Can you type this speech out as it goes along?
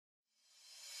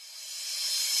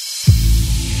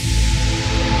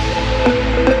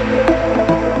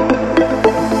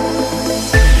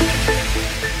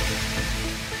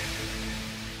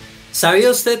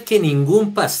¿Sabía usted que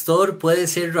ningún pastor puede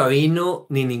ser rabino,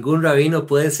 ni ningún rabino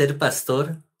puede ser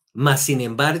pastor? Mas, sin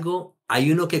embargo,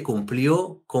 hay uno que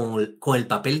cumplió con el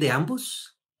papel de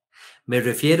ambos. Me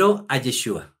refiero a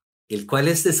Yeshua, el cual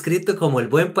es descrito como el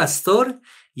buen pastor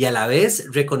y a la vez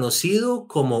reconocido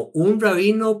como un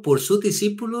rabino por sus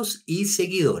discípulos y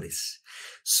seguidores.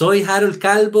 Soy Harold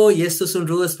Calvo y esto es un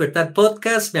Rudo Despertar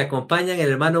Podcast. Me acompañan el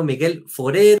hermano Miguel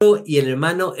Forero y el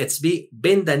hermano Etzbi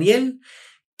Ben Daniel.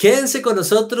 Quédense con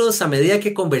nosotros a medida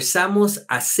que conversamos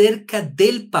acerca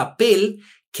del papel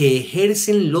que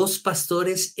ejercen los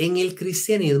pastores en el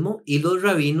cristianismo y los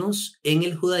rabinos en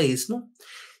el judaísmo,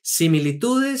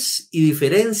 similitudes y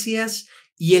diferencias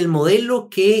y el modelo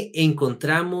que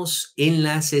encontramos en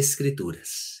las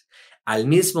escrituras. Al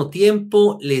mismo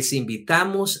tiempo, les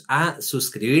invitamos a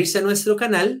suscribirse a nuestro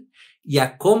canal y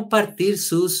a compartir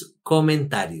sus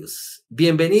comentarios.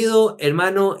 Bienvenido,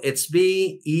 hermano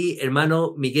Etzbi y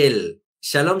hermano Miguel.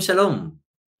 Shalom, shalom.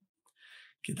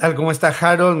 ¿Qué tal? ¿Cómo está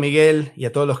Harold, Miguel y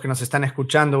a todos los que nos están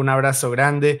escuchando? Un abrazo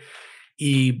grande.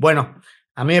 Y bueno,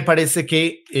 a mí me parece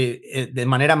que de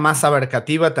manera más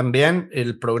abarcativa también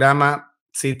el programa,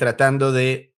 sí, tratando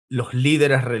de los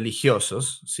líderes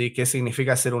religiosos, ¿sí? ¿Qué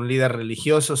significa ser un líder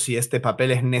religioso? Si este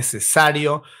papel es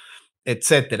necesario,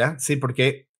 etcétera, ¿sí?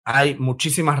 Porque hay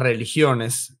muchísimas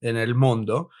religiones en el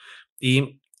mundo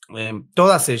y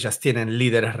todas ellas tienen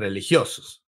líderes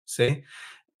religiosos, ¿sí?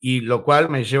 Y lo cual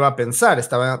me lleva a pensar,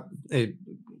 estaba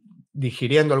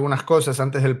digiriendo algunas cosas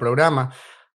antes del programa,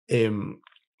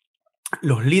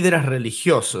 los líderes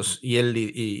religiosos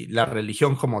y la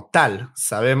religión como tal,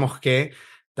 sabemos que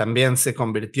también se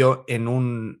convirtió en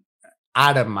un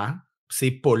arma,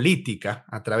 ¿sí?, política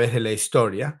a través de la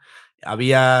historia.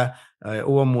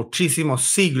 Hubo muchísimos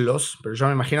siglos, pero yo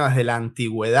me imagino desde la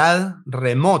antigüedad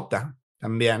remota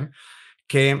también,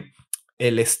 que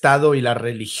el Estado y la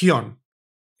religión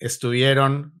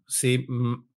estuvieron, ¿sí?,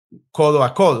 codo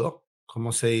a codo,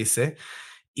 como se dice,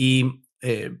 y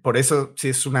por eso sí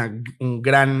es un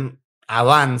gran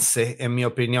avance, en mi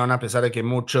opinión, a pesar de que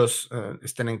muchos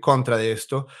estén en contra de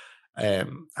esto,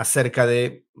 acerca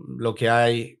de lo que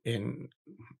hay en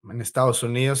Estados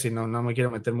Unidos, y no me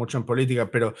quiero meter mucho en política,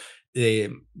 pero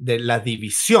de la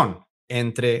división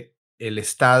entre el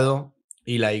Estado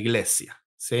y la iglesia,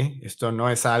 ¿sí? Esto no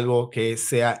es algo que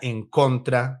sea en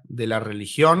contra de la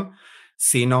religión,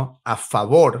 sino a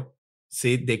favor,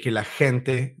 ¿sí?, de que la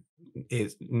gente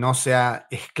no sea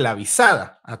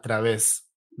esclavizada a través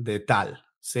de tal,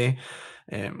 ¿sí?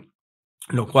 Eh,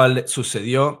 lo cual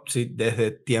sucedió, ¿sí?,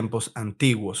 desde tiempos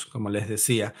antiguos, como les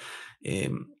decía.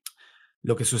 Eh,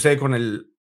 lo que sucede con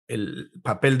el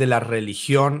papel de la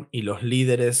religión y los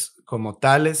líderes como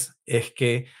tales es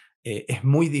que es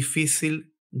muy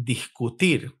difícil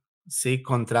discutir, ¿sí?,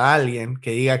 contra alguien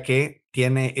que diga que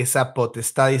tiene esa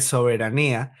potestad y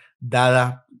soberanía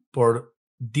dada por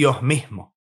Dios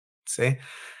mismo, ¿sí?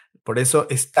 Por eso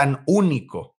es tan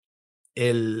único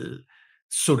el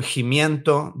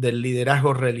surgimiento del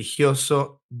liderazgo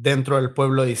religioso dentro del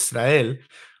pueblo de Israel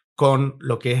con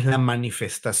lo que es la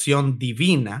manifestación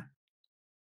divina,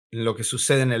 lo que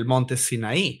sucede en el monte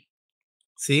Sinaí,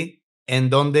 ¿sí?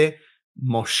 En donde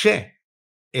Moshe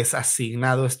es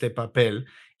asignado este papel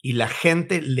y la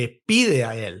gente le pide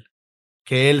a él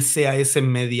que él sea ese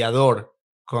mediador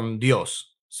con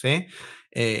Dios, ¿sí?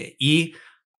 Y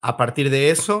a partir de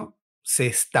eso se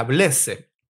establece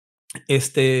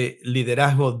este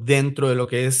liderazgo dentro de lo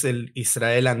que es el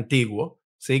Israel antiguo,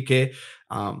 ¿sí?, que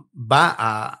va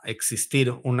a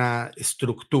existir una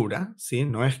estructura, ¿sí?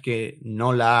 No es que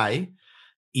no la hay.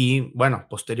 Y bueno,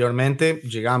 posteriormente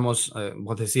llegamos,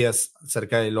 vos decías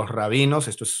acerca de los rabinos,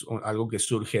 esto es algo que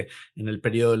surge en el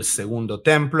periodo del Segundo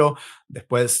Templo.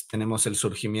 Después tenemos el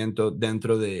surgimiento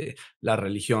dentro de la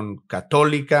religión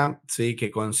católica, ¿sí?,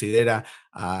 que considera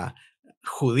a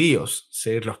judíos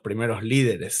ser los primeros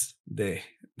líderes de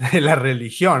la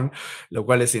religión, lo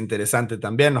cual es interesante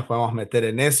también, nos podemos meter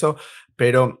en eso,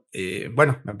 pero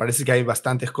bueno, me parece que hay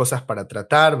bastantes cosas para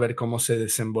tratar, ver cómo se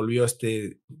desenvolvió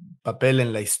este papel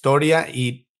en la historia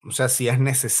y, o sea, si es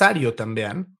necesario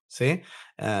también, ¿sí?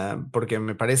 Porque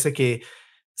me parece que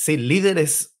sí,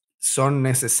 líderes son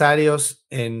necesarios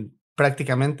en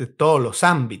prácticamente todos los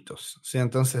ámbitos, ¿sí?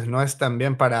 Entonces no es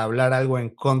también para hablar algo en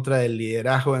contra del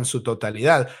liderazgo en su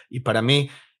totalidad. Y para mí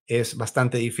es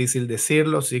bastante difícil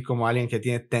decirlo, ¿sí?, como alguien que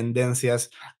tiene tendencias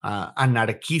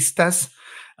anarquistas,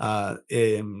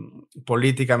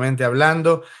 políticamente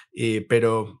hablando,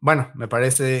 pero bueno, me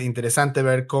parece interesante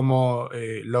ver cómo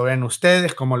lo ven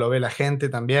ustedes, cómo lo ve la gente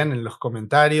también en los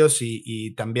comentarios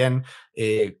y también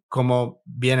cómo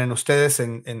vienen ustedes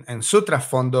en su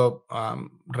trasfondo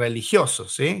religioso,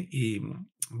 ¿sí? Y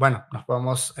bueno, nos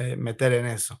podemos meter en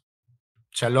eso.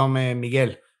 Shalom,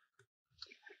 Miguel.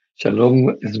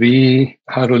 Shalom, Svi,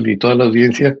 Harold y toda la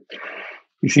audiencia.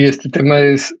 Y sí, este tema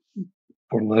es,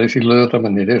 por no decirlo de otra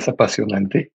manera, es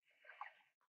apasionante.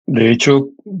 De hecho,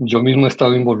 yo mismo he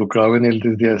estado involucrado en él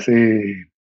desde hace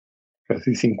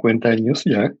casi 50 años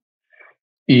ya,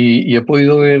 y he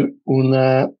podido ver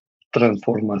una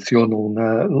transformación o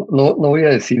no voy a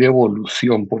decir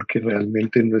evolución, porque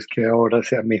realmente no es que ahora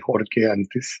sea mejor que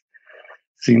antes,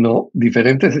 sino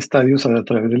diferentes estadios a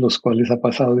través de los cuales ha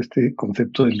pasado este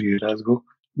concepto de liderazgo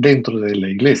dentro de la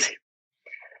iglesia.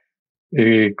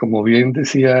 Como bien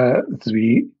decía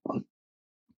Zvi,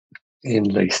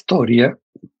 en la historia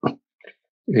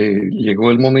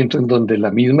llegó el momento en donde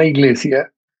la misma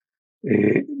iglesia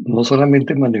no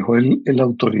solamente manejó la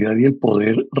autoridad y el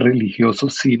poder religioso,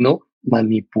 sino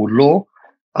manipuló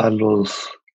a los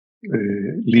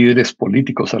líderes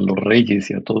políticos, a los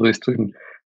reyes y a todo esto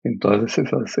en todas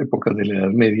esas épocas de la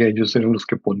Edad Media. Ellos eran los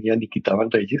que ponían y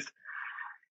quitaban reyes.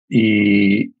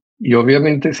 Y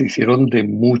obviamente se hicieron de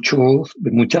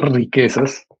muchas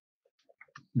riquezas,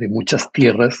 de muchas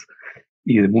tierras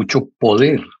y de mucho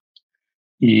poder.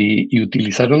 Y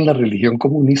utilizaron la religión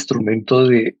como un instrumento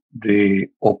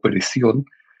de opresión,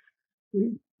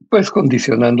 pues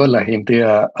condicionando a la gente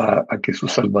a que su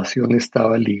salvación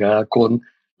estaba ligada con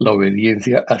la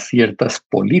obediencia a ciertas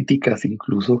políticas,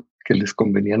 incluso que les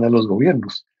convenían a los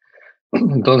gobiernos.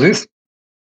 Entonces,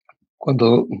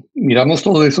 cuando miramos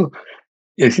todo eso,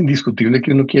 es indiscutible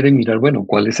que uno quiere mirar, bueno,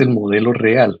 ¿cuál es el modelo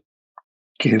real?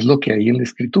 ¿Qué es lo que hay en la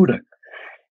escritura?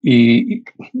 Y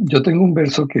yo tengo un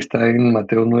verso que está en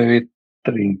Mateo 9,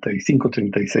 35,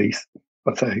 36,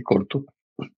 pasaje corto,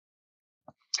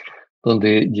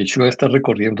 donde Yeshua está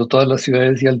recorriendo todas las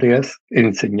ciudades y aldeas,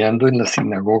 enseñando en las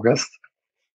sinagogas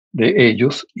de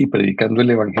ellos y predicando el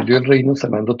evangelio del reino,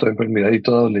 sanando toda enfermedad y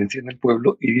toda dolencia en el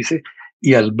pueblo, y dice,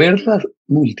 y al ver las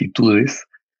multitudes,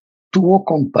 tuvo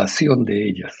compasión de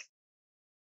ellas,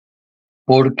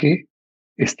 porque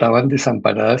estaban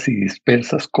desamparadas y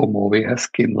dispersas como ovejas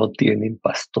que no tienen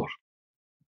pastor.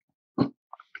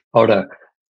 Ahora,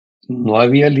 ¿no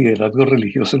había liderazgo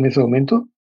religioso en ese momento?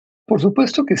 Por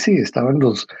supuesto que sí, estaban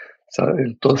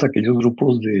todos aquellos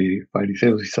grupos de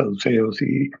fariseos y saduceos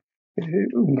y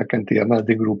una cantidad más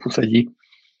de grupos allí.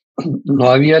 ¿No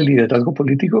había liderazgo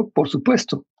político? Por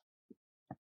supuesto.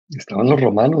 Estaban los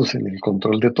romanos en el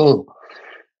control de todo.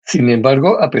 Sin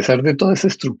embargo, a pesar de toda esa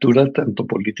estructura, tanto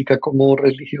política como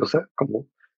religiosa, como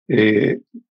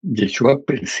Yeshua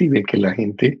percibe que la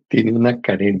gente tiene una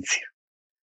carencia.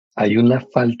 Hay una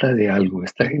falta de algo.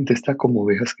 Esta gente está como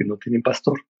ovejas que no tienen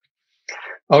pastor.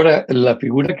 Ahora, la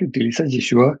figura que utiliza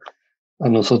Yeshua a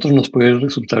nosotros nos puede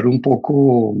resultar un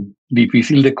poco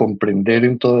difícil de comprender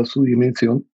en toda su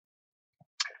dimensión,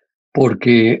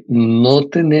 porque no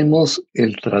tenemos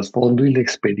el trasfondo y la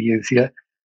experiencia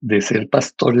de ser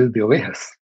pastores de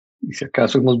ovejas. Y si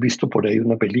acaso hemos visto por ahí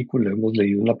una película, hemos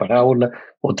leído una parábola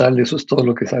o tal, eso es todo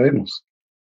lo que sabemos.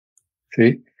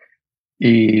 ¿Sí?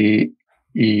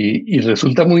 Y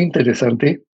resultaría muy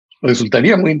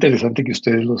interesante que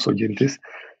ustedes, los oyentes,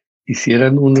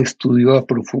 hicieran un estudio a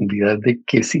profundidad de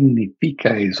qué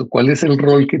significa eso, cuál es el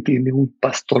rol que tiene un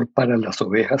pastor para las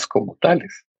ovejas como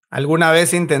tales. ¿Alguna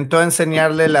vez intentó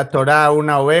enseñarle la Torá a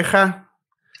una oveja?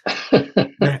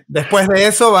 Después de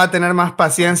eso va a tener más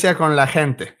paciencia con la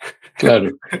gente.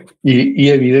 Claro, y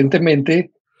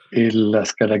evidentemente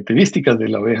las características de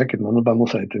la oveja, que no nos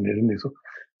vamos a detener en eso,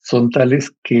 son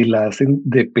tales que la hacen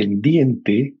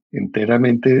dependiente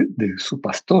enteramente de su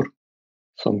pastor.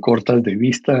 Son cortas de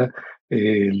vista,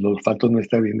 el olfato no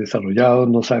está bien desarrollado,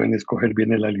 no saben escoger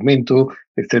bien el alimento,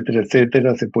 etcétera,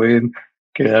 etcétera. Se pueden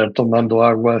quedar tomando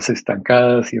aguas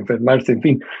estancadas y enfermarse, en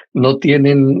fin, no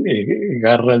tienen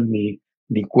garras ni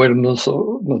cuernos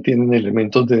o no tienen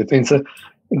elementos de defensa.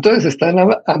 Entonces están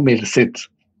a merced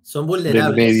Son del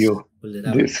vulnerables. medio.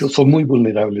 Son muy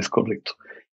vulnerables, correcto.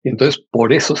 Y entonces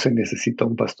por eso se necesita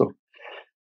un pastor.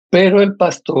 Pero el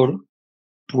pastor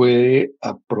puede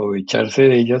aprovecharse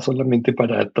de ellas solamente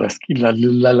para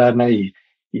trasquilarles la lana y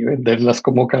venderlas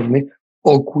como carne,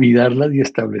 o cuidarlas y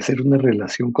establecer una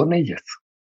relación con ellas.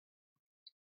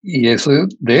 Y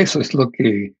de eso es lo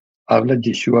que habla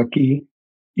Yeshua aquí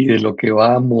y de lo que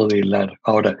va a modelar.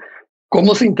 Ahora,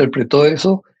 ¿cómo se interpretó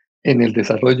eso en el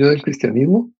desarrollo del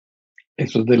cristianismo?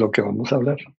 Eso es de lo que vamos a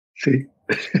hablar, sí.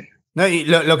 No, y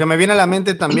lo que me viene a la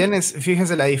mente también es,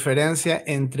 fíjense la diferencia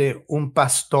entre un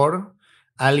pastor,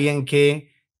 alguien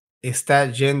que está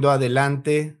yendo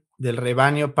adelante del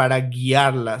rebaño para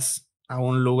guiarlas a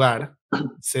un lugar,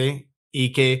 ¿sí?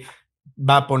 Y que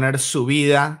va a poner su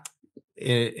vida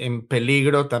en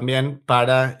peligro también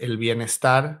para el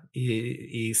bienestar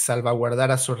y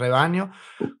salvaguardar a su rebaño,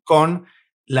 con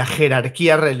la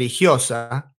jerarquía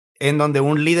religiosa, en donde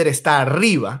un líder está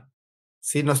arriba.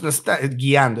 ¿Sí? No está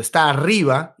guiando, está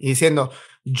arriba y diciendo,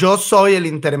 yo soy el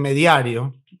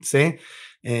intermediario, ¿sí?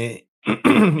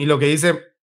 Y lo que dice,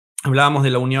 hablábamos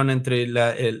de la unión entre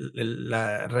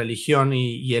la religión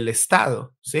y el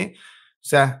Estado, ¿sí? O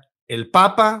sea, el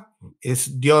Papa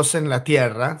es Dios en la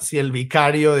tierra, ¿sí? El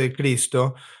vicario de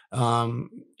Cristo,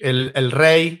 el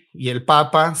rey y el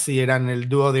Papa, sí, eran el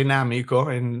dúo dinámico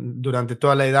durante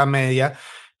toda la Edad Media,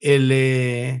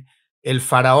 el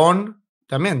faraón,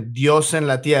 también Dios en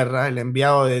la tierra, el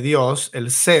enviado de Dios,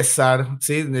 el César,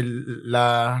 ¿sí?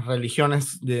 Las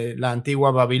religiones de la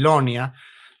antigua Babilonia,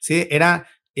 ¿sí? Era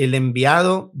el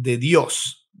enviado de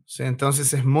Dios, ¿sí?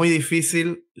 Entonces es muy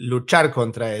difícil luchar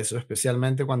contra eso,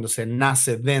 especialmente cuando se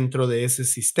nace dentro de ese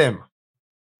sistema.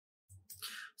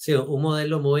 Sí, un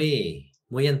modelo muy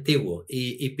antiguo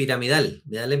y piramidal,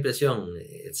 me da la impresión,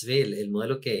 sí, el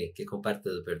modelo que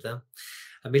compartes, ¿verdad?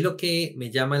 A mí lo que me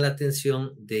llama la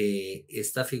atención de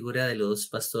esta figura de los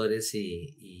pastores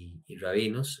y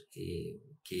rabinos,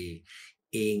 que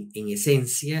en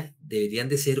esencia deberían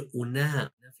de ser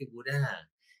una figura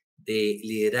de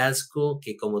liderazgo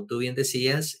que, como tú bien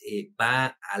decías,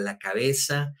 va a la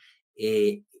cabeza,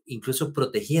 incluso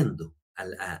protegiendo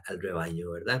al rebaño,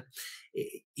 ¿verdad?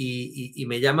 Y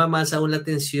me llama más aún la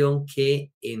atención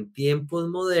que en tiempos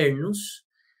modernos,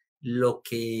 lo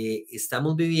que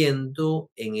estamos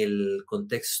viviendo en el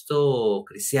contexto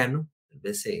cristiano, en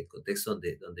vez de el contexto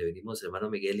donde venimos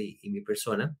hermano Miguel y mi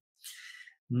persona,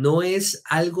 no es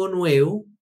algo nuevo,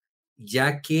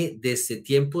 ya que desde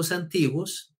tiempos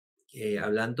antiguos,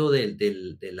 hablando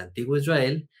del antiguo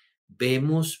Israel,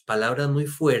 vemos palabras muy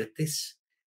fuertes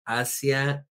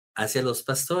hacia los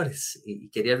pastores.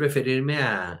 Y quería referirme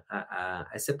a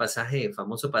este pasaje,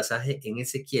 famoso pasaje en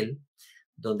Ezequiel,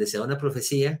 donde se da una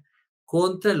profecía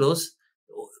contra los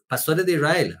pastores de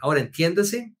Israel. Ahora,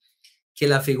 entiéndase que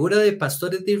la figura de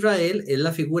pastores de Israel es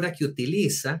la figura que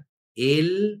utiliza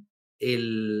el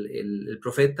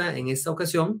profeta en esta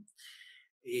ocasión,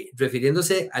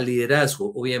 refiriéndose al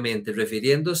liderazgo, obviamente,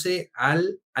 refiriéndose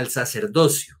al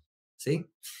sacerdocio, ¿sí?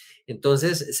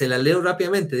 Entonces, se la leo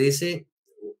rápidamente, dice,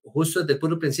 justo desde el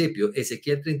puro principio,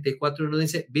 Ezequiel 34:1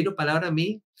 dice, vino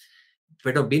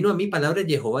a mí palabra de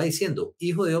Jehová diciendo,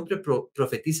 hijo de hombre,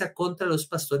 profetiza contra los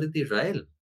pastores de Israel.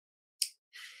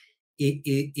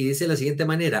 Y dice de la siguiente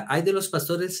manera, hay de los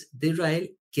pastores de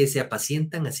Israel que se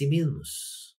apacientan a sí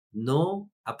mismos,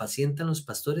 no apacientan los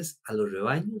pastores a los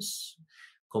rebaños.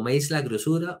 Coméis la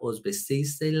grosura, os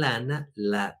vestís de lana,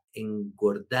 la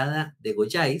engordada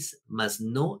degolláis, mas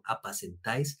no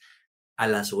apacentáis a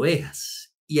las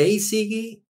ovejas. Y ahí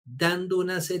sigue dando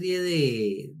una serie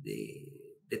de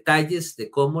detalles de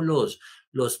cómo los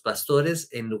pastores,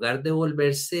 en lugar de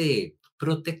volverse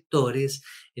protectores,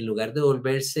 en lugar de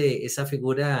volverse esa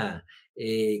figura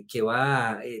que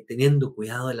va teniendo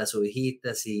cuidado de las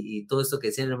ovejitas y todo esto que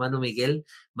decía el hermano Miguel,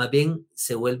 más bien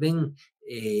se vuelven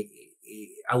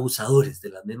abusadores de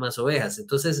las mismas ovejas.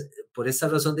 Entonces, por esta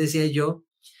razón decía yo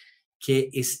que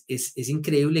es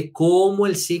increíble cómo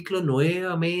el ciclo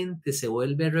nuevamente se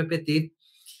vuelve a repetir.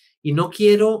 Y no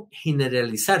quiero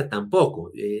generalizar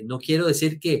tampoco, no quiero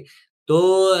decir que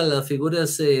todas las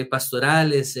figuras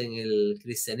pastorales en el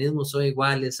cristianismo son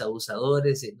iguales,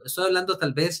 abusadores. Estoy hablando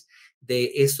tal vez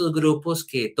de estos grupos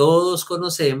que todos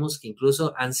conocemos, que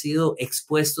incluso han sido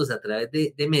expuestos a través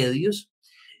de medios,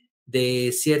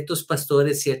 de ciertos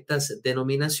pastores, ciertas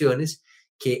denominaciones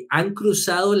que han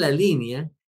cruzado la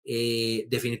línea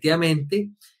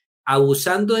definitivamente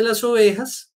abusando de las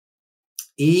ovejas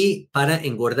y para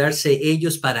engordarse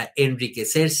ellos, para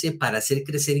enriquecerse, para hacer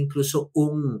crecer incluso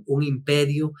un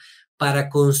imperio, para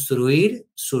construir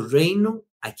su reino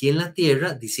aquí en la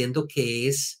tierra, diciendo que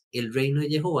es el reino de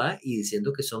Jehová y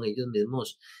diciendo que son ellos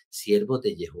mismos siervos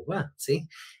de Jehová, ¿sí?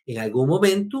 En algún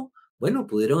momento, bueno,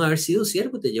 pudieron haber sido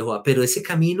siervos de Jehová, pero ese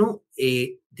camino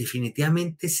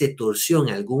definitivamente se torció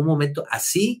en algún momento,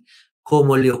 así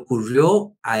como le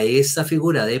ocurrió a esta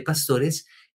figura de pastores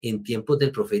en tiempos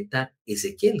del profeta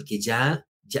Ezequiel, que ya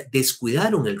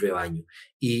descuidaron el rebaño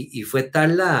y fue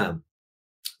tal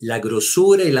la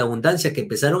grosura y la abundancia que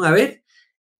empezaron a ver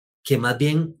que más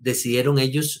bien decidieron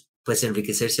ellos pues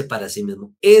enriquecerse para sí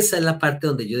mismos. Esa es la parte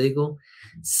donde yo digo,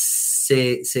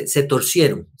 se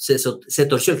torcieron, se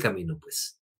torció el camino,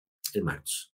 pues, el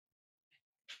Marcos.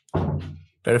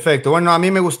 Perfecto. Bueno, a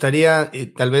mí me gustaría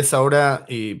tal vez ahora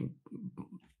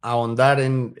ahondar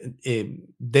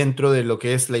dentro de lo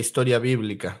que es la historia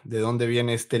bíblica, de dónde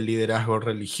viene este liderazgo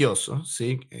religioso,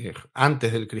 ¿sí?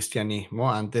 Antes del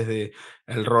cristianismo, antes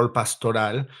del rol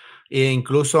pastoral e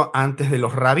incluso antes de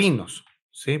los rabinos,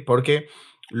 ¿sí? Porque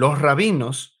los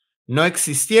rabinos no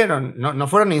existieron, no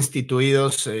fueron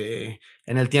instituidos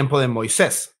en el tiempo de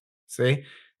Moisés, ¿sí?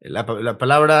 La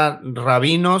palabra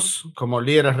rabinos como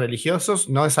líderes religiosos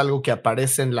no es algo que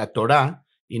aparece en la Torá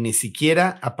y ni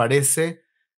siquiera aparece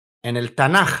en el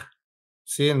Tanaj,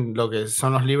 ¿sí? En lo que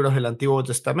son los libros del Antiguo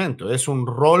Testamento. Es un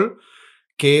rol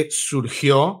que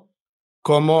surgió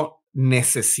como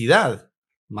necesidad,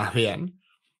 más bien,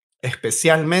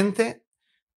 especialmente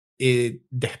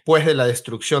después de la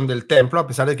destrucción del templo, a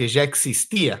pesar de que ya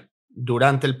existía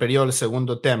durante el periodo del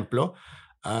Segundo Templo,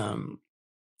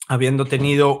 habiendo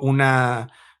tenido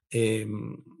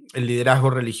el liderazgo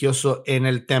religioso en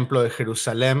el templo de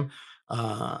Jerusalén,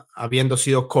 habiendo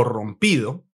sido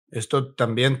corrompido. Esto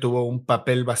también tuvo un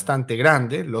papel bastante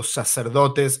grande. Los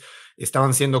sacerdotes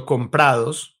estaban siendo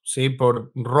comprados, ¿sí?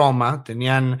 Por Roma,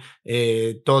 tenían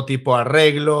todo tipo de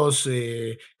arreglos,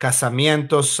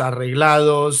 casamientos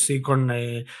arreglados, ¿sí? Con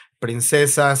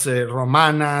princesas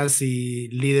romanas y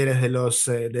líderes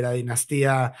de la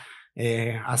dinastía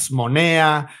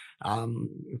Asmonea.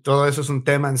 Todo eso es un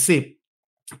tema en sí.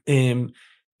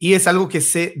 Y es algo que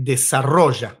se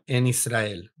desarrolla en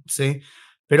Israel, ¿sí?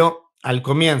 Pero al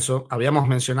comienzo habíamos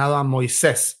mencionado a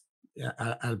Moisés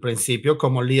al principio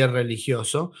como líder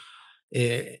religioso.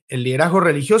 El liderazgo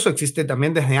religioso existe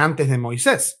también desde antes de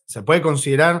Moisés. Se puede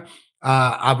considerar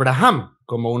a Abraham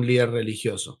como un líder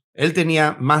religioso. Él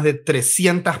tenía más de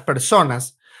 300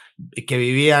 personas que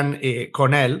vivían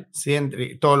con él, ¿sí?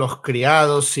 Entre todos los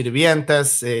criados,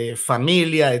 sirvientas,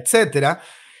 familia, etcétera.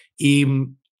 Y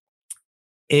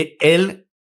él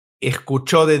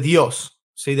escuchó de Dios,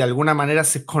 ¿sí? De alguna manera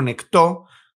se conectó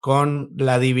con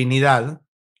la divinidad.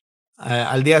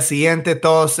 Al día siguiente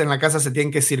todos en la casa se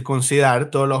tienen que circuncidar,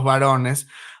 todos los varones.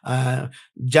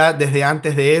 Ya desde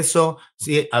antes de eso,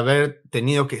 ¿sí? Haber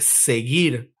tenido que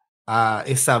seguir a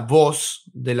esa voz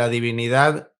de la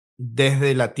divinidad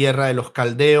desde la tierra de los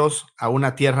caldeos a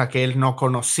una tierra que él no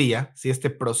conocía, ¿sí? Este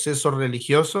proceso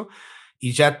religioso,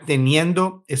 y ya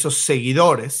teniendo esos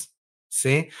seguidores,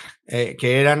 ¿sí?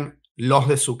 Que eran los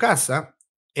de su casa,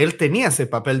 él tenía ese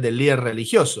papel de líder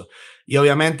religioso. Y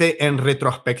obviamente en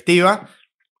retrospectiva,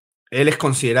 él es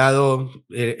considerado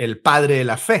el padre de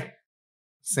la fe,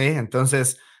 ¿sí?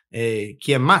 Entonces,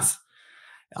 ¿quién más?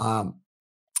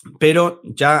 Pero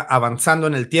ya avanzando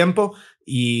en el tiempo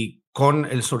y con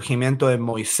el surgimiento de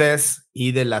Moisés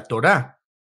y de la Torá,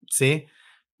 ¿sí?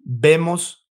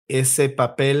 Vemos ese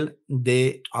papel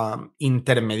de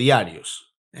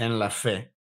intermediarios en la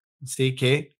fe, ¿sí?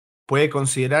 Que puede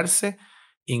considerarse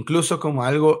incluso como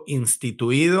algo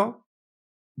instituido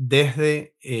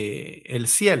desde el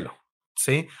cielo,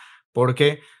 ¿sí?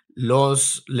 Porque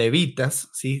los levitas,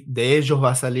 ¿sí? De ellos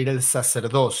va a salir el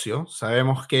sacerdocio.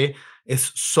 Sabemos que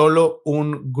es solo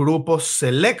un grupo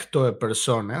selecto de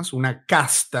personas, una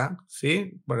casta,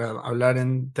 ¿sí? Para hablar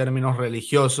en términos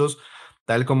religiosos,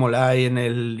 tal como la hay en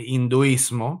el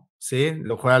hinduismo, ¿sí?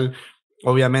 Lo cual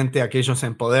obviamente aquellos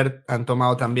en poder han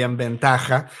tomado también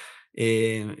ventaja,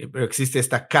 pero existe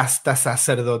esta casta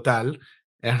sacerdotal.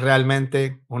 Es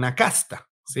realmente una casta,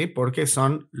 ¿sí? Porque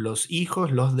son los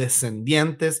hijos, los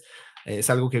descendientes, es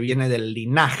algo que viene del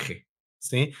linaje,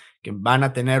 ¿sí? Que van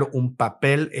a tener un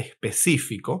papel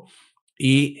específico,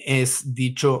 y es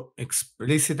dicho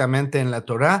explícitamente en la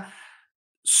Torá: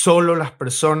 solo las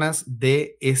personas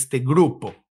de este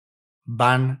grupo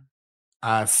van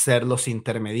a ser los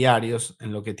intermediarios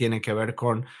en lo que tiene que ver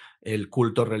con el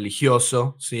culto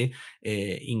religioso, ¿sí?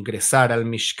 Ingresar al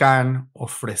Mishkan,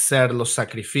 ofrecer los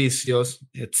sacrificios,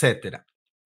 etc.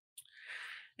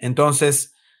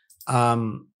 Entonces,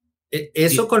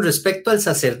 eso con respecto al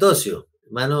sacerdocio,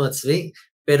 hermano Tzvi,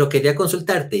 pero quería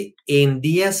consultarte, en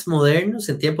días modernos,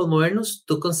 en tiempos modernos,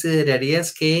 ¿tú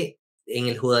considerarías que en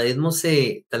el judaísmo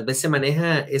tal vez se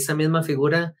maneja esa misma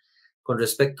figura con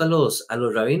respecto a los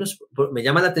rabinos? Me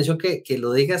llama la atención que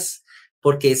lo digas,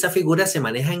 porque esa figura se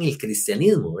maneja en el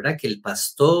cristianismo, ¿verdad? Que el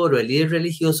pastor o el líder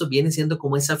religioso viene siendo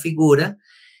como esa figura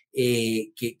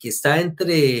que está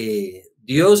entre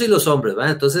Dios y los hombres,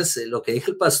 ¿verdad? Entonces, lo que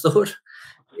dijo el pastor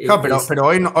Claro, pero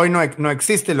hoy no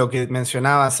existe lo que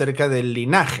mencionaba acerca del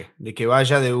linaje, de que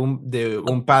vaya de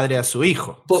un padre a su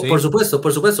hijo. ¿Sí? Por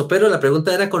supuesto, pero la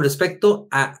pregunta era con respecto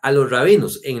a los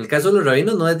rabinos. En el caso de los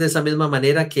rabinos no es de esa misma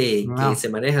manera que No. se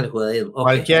maneja el judaísmo.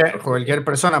 Cualquier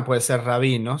persona puede ser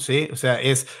rabino, ¿sí? O sea,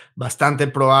 es bastante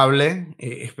probable,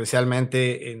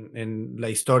 especialmente en la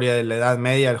historia de la Edad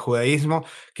Media del judaísmo,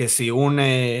 que si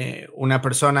una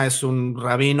persona es un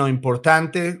rabino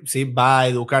importante, ¿sí? Va a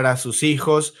educar a sus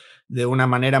hijos de una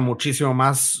manera muchísimo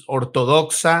más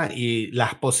ortodoxa, y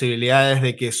las posibilidades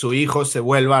de que su hijo se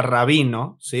vuelva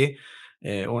rabino, ¿sí?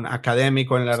 Un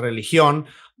académico en la religión,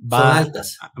 son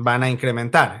altas. van a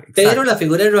incrementar. Exacto. Pero la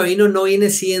figura del rabino no viene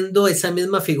siendo esa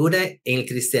misma figura en el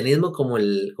cristianismo como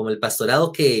el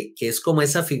pastorado, que es como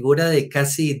esa figura de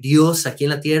casi Dios aquí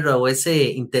en la tierra, o ese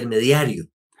intermediario,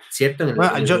 ¿cierto?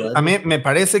 A mí me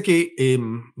parece que,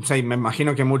 o sea, y me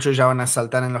imagino que muchos ya van a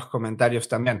saltar en los comentarios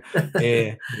también,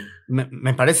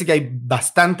 me parece que hay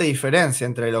bastante diferencia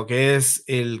entre lo que es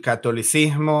el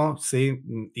catolicismo, ¿sí?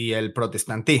 Y el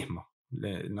protestantismo.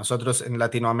 Nosotros en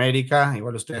Latinoamérica,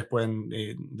 igual ustedes pueden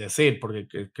decir, porque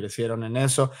crecieron en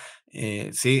eso,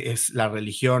 sí, es la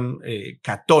religión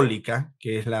católica,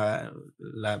 que es la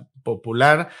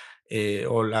popular,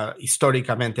 o la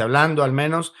históricamente hablando al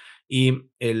menos,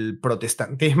 y el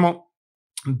protestantismo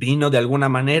vino de alguna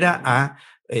manera a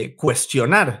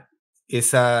cuestionar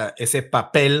ese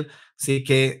papel, ¿sí?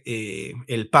 Que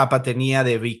el Papa tenía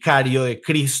de vicario de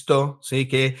Cristo, ¿sí?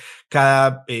 Que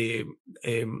cada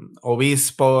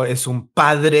obispo es un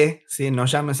padre, ¿sí? No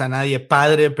llames a nadie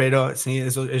padre, pero ¿sí?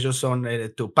 Ellos son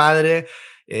tu padre,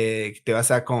 te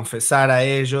vas a confesar a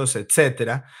ellos,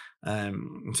 etcétera.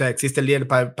 O sea, existe el líder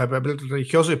papel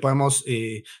religioso, y podemos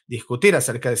discutir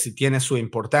acerca de si tiene su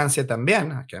importancia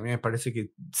también, que a mí me parece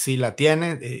que sí la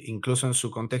tiene, incluso en su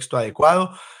contexto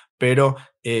adecuado, pero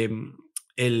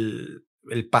el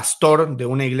pastor de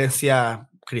una iglesia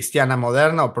cristiana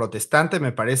moderna o protestante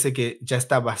me parece que ya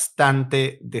está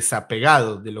bastante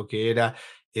desapegado de lo que era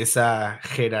esa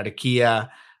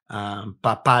jerarquía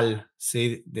papal,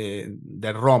 ¿sí?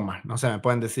 de Roma. No sé, me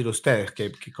pueden decir ustedes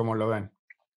que cómo lo ven.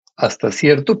 Hasta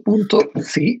cierto punto,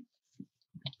 sí,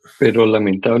 pero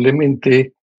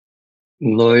lamentablemente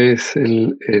no es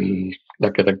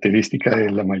la característica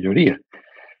de la mayoría.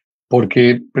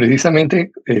 Porque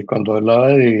precisamente cuando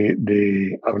hablabas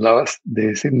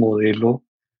de ese modelo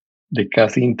de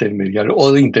casi intermediario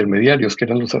o de intermediarios que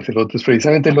eran los sacerdotes,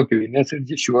 precisamente lo que viene a hacer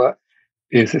Yeshua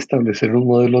es establecer un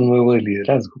modelo nuevo de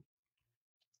liderazgo.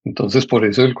 Entonces, por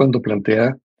eso él, cuando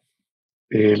plantea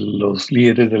los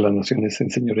líderes de las naciones se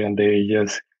enseñorean de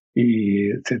ellas,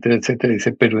 y etcétera, etcétera,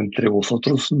 dice, pero entre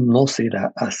vosotros no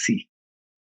será así,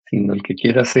 sino el que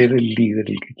quiera ser el líder,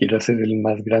 el que quiera ser el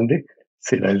más grande,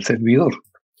 será el servidor.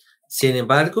 Sin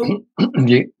embargo,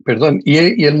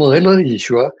 y el modelo de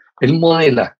Yeshua, él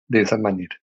modela de esa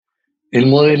manera. Él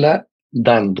modela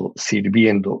dando,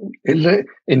 sirviendo. Él,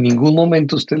 en ningún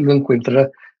momento usted lo encuentra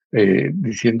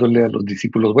diciéndole a los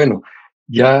discípulos, bueno,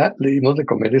 ya le dimos de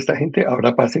comer a esta gente,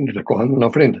 ahora pasen y recojan una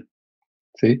ofrenda,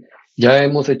 ¿sí? Ya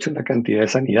hemos hecho una cantidad de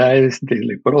sanidades, de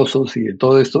leprosos y de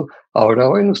todo esto. Ahora,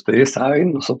 bueno, ustedes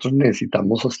saben, nosotros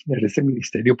necesitamos sostener este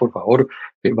ministerio, por favor,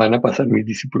 van a pasar mis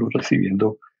discípulos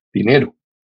recibiendo dinero.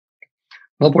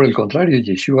 No, por el contrario,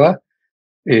 Yeshua,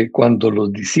 cuando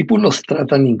los discípulos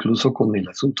tratan incluso con el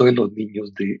asunto de los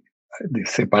niños, de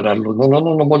separarlos,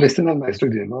 no molesten al maestro,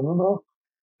 y dicen, no,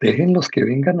 déjenlos que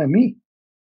vengan a mí.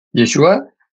 Yeshua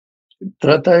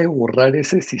trata de borrar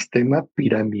ese sistema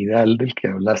piramidal del que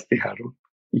hablaste, Harold,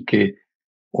 y que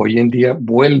hoy en día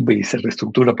vuelve y se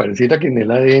reestructura. Pareciera que en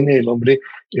el ADN del hombre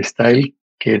está el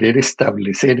querer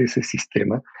establecer ese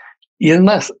sistema. Y es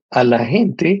más, a la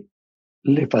gente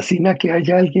le fascina que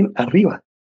haya alguien arriba,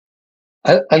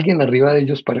 alguien arriba de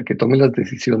ellos para que tome las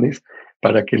decisiones,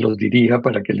 para que los dirija,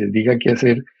 para que les diga qué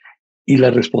hacer. Y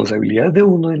la responsabilidad de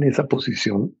uno en esa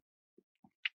posición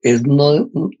es no,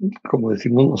 como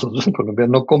decimos nosotros en Colombia,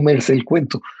 no comerse el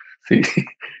cuento, ¿sí?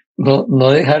 No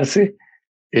dejarse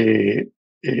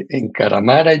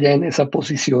encaramar allá en esa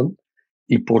posición,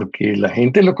 y porque la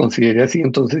gente lo considere así,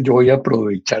 entonces yo voy a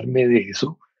aprovecharme de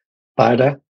eso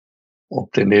para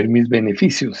obtener mis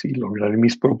beneficios y lograr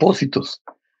mis propósitos.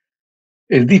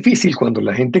 Es difícil cuando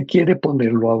la gente quiere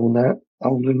ponerlo a uno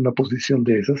en una posición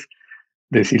de esas,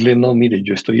 decirle, no, mire,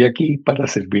 yo estoy aquí para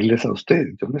servirles a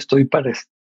ustedes, yo no estoy para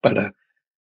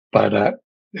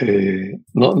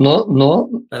no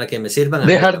para que me sirvan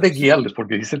dejar de guiarles,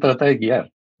 porque sí se trata de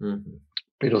guiar, Uh-huh.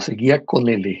 pero se guía con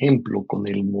el ejemplo, con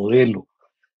el modelo,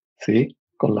 ¿sí?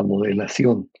 Con la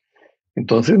modelación.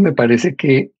 Entonces me parece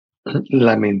que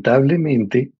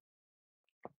lamentablemente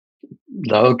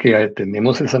dado que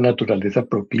tenemos esa naturaleza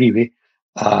proclive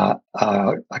a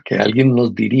que alguien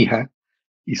nos dirija,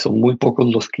 y son muy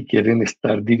pocos los que quieren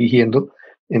estar dirigiendo,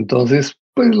 entonces,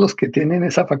 pues los que tienen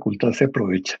esa facultad se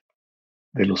aprovechan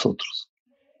de los otros.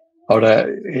 Ahora,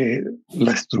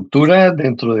 la estructura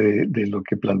dentro de lo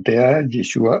que plantea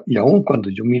Yeshua, y aún cuando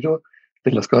yo miro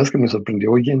de las cosas que me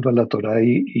sorprendió oyendo a la Torá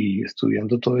y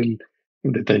estudiando todo en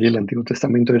detalle el Antiguo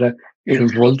Testamento, era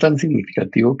el rol tan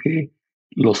significativo que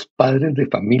los padres de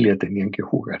familia tenían que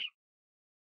jugar,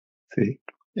 ¿sí?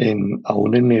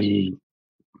 Aún en el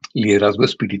liderazgo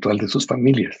espiritual de sus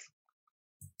familias.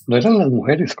 No eran las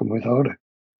mujeres como es ahora,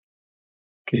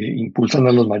 que impulsan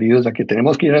a los maridos a que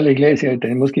tenemos que ir a la iglesia y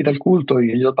tenemos que ir al culto,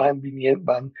 y ellos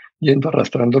van yendo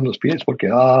arrastrando los pies porque,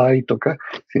 ay, toca,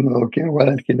 si no, ¿quién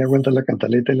aguanta la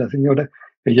cantaleta de la señora?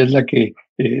 Ella es la que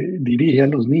dirige a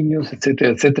los niños,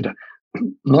 etcétera, etcétera.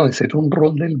 No, ese era un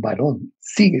rol del varón,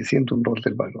 sigue siendo un rol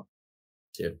del varón.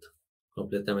 Cierto,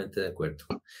 completamente de acuerdo.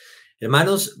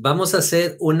 Hermanos, vamos a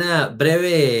hacer una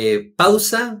breve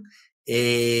pausa.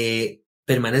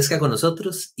 Permanezca con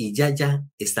nosotros y ya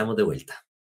estamos de vuelta.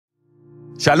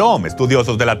 Shalom,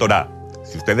 estudiosos de la Torá.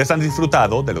 Si ustedes han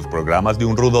disfrutado de los programas de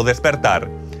Un Rudo Despertar,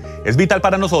 es vital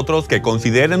para nosotros que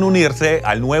consideren unirse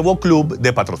al nuevo club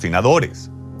de patrocinadores,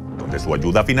 donde su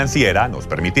ayuda financiera nos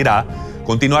permitirá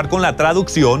continuar con la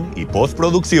traducción y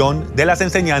postproducción de las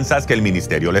enseñanzas que el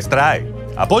ministerio les trae.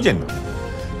 Apóyennos.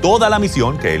 Toda la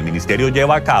misión que el ministerio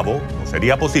lleva a cabo no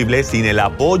sería posible sin el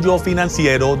apoyo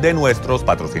financiero de nuestros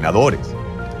patrocinadores.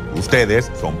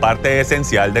 Ustedes son parte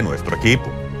esencial de nuestro equipo.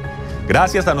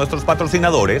 Gracias a nuestros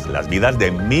patrocinadores, las vidas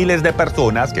de miles de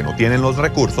personas que no tienen los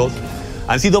recursos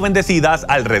han sido bendecidas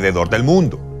alrededor del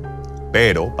mundo.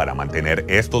 Pero para mantener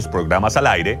estos programas al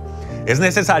aire, es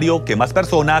necesario que más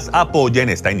personas apoyen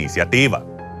esta iniciativa.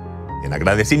 En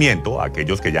agradecimiento a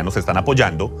aquellos que ya nos están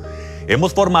apoyando,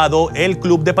 hemos formado el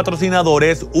Club de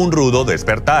Patrocinadores Un Rudo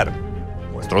Despertar.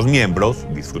 Nuestros miembros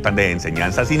disfrutan de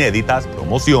enseñanzas inéditas,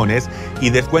 promociones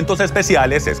y descuentos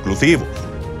especiales exclusivos,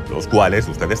 los cuales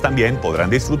ustedes también podrán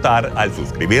disfrutar al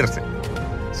suscribirse.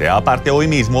 Sea parte hoy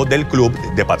mismo del Club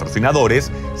de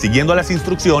Patrocinadores siguiendo las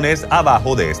instrucciones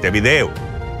abajo de este video.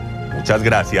 Muchas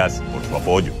gracias por su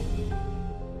apoyo.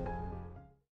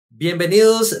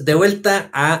 Bienvenidos de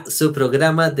vuelta a su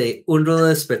programa de Un Rudo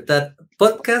Despertar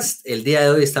Podcast. El día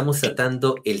de hoy estamos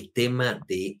tratando el tema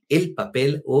de el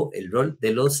papel o el rol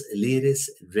de los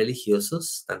líderes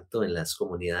religiosos, tanto en las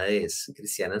comunidades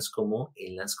cristianas como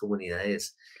en las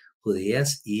comunidades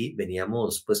judías, y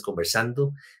veníamos pues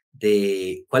conversando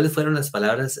de cuáles fueron las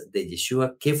palabras de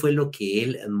Yeshua, qué fue lo que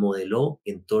él modeló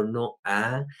en torno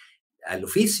al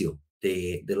oficio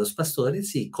de los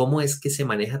pastores y cómo es que se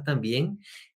maneja también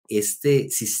este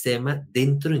sistema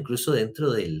incluso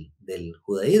dentro del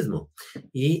judaísmo.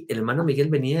 Y el hermano Miguel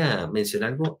venía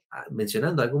mencionando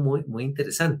algo muy, muy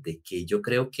interesante, que yo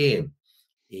creo que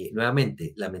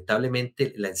nuevamente,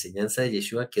 lamentablemente, la enseñanza de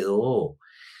Yeshua quedó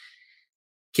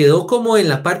como en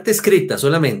la parte escrita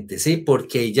solamente, ¿sí?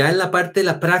 Porque ya en la parte de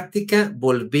la práctica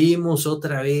volvimos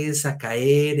otra vez a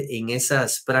caer en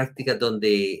esas prácticas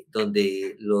donde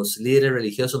los líderes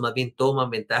religiosos más bien toman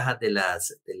ventaja de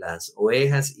las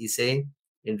ovejas y se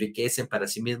enriquecen para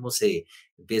sí mismos, se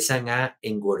empiezan a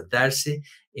engordarse,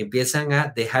 empiezan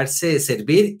a dejarse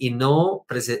servir y no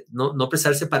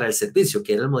prestarse para el servicio,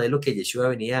 que era el modelo que Yeshua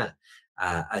venía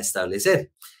a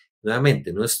establecer.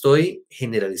 Nuevamente, no estoy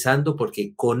generalizando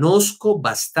porque conozco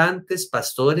bastantes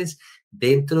pastores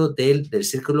dentro del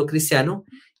círculo cristiano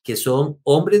que son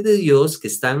hombres de Dios, que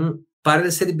están para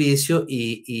el servicio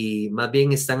y más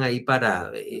bien están ahí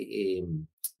para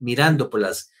mirando por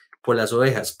las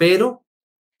ovejas, pero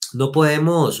no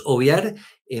podemos obviar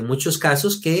en muchos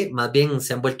casos que más bien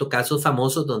se han vuelto casos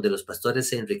famosos donde los pastores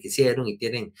se enriquecieron y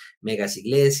tienen megas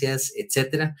iglesias,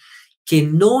 etcétera, que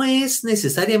no es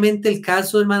necesariamente el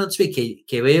caso, hermano,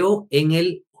 que veo en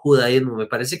el judaísmo. Me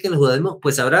parece que en el judaísmo,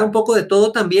 pues habrá un poco de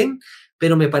todo también,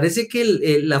 pero me parece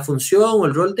que la función o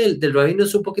el rol del rabino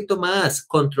es un poquito más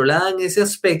controlada en ese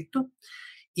aspecto.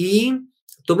 Y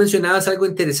tú mencionabas algo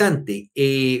interesante,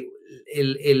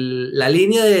 la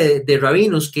línea de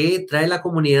rabinos que trae la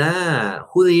comunidad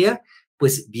judía,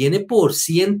 pues viene por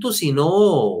cientos, y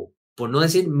no, por no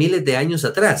decir miles de años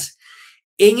atrás.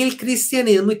 En el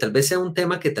cristianismo, y tal vez sea un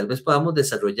tema que tal vez podamos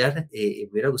desarrollar, me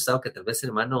hubiera gustado que tal vez el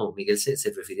hermano Miguel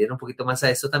se refiriera un poquito más a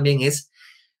esto también, es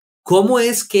cómo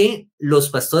es que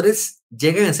los pastores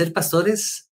llegan a ser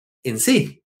pastores en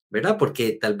sí, ¿verdad?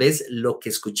 Porque tal vez lo que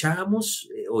escuchábamos,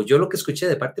 o yo lo que escuché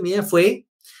de parte mía fue,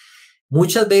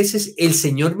 muchas veces el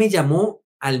Señor me llamó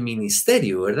al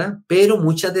ministerio, ¿verdad? Pero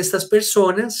muchas de estas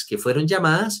personas que fueron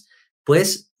llamadas,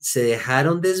 pues se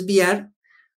dejaron desviar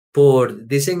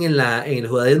dicen en el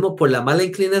judaísmo, por la mala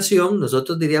inclinación.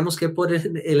 Nosotros diríamos que por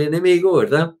el enemigo,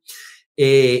 ¿verdad?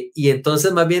 Y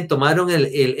entonces más bien tomaron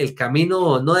el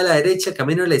camino, no de la derecha, el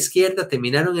camino de la izquierda,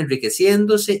 terminaron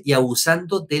enriqueciéndose y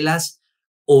abusando de las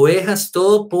ovejas,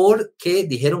 todo porque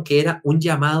dijeron que era un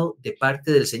llamado de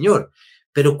parte del Señor.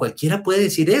 Pero cualquiera puede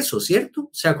decir eso, ¿cierto?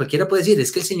 O sea, cualquiera puede decir,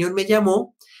 es que el Señor me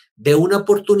llamó, ve una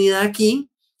oportunidad aquí,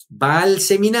 va al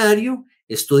seminario,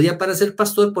 estudia para ser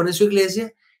pastor, pone su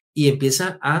iglesia y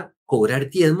empieza a cobrar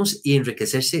diezmos y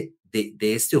enriquecerse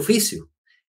de este oficio.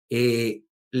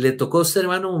 ¿Le tocó a usted,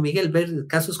 hermano Miguel, ver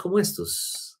casos como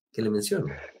estos que le menciono?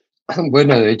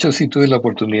 Bueno, de hecho sí tuve la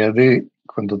oportunidad de,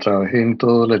 cuando trabajé en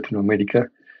toda Latinoamérica,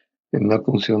 en una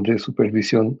función de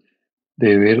supervisión,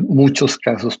 de ver muchos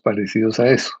casos parecidos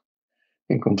a eso.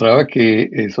 Encontraba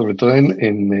que, sobre todo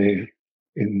en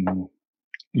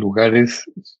lugares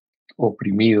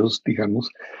oprimidos, digamos,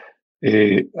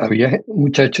 había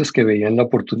muchachos que veían la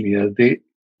oportunidad de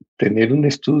tener un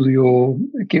estudio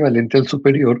equivalente al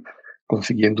superior,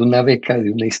 consiguiendo una beca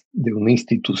de una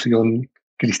institución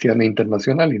cristiana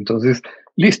internacional. Entonces,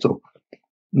 listo,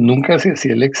 nunca se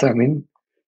hacía el examen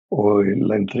o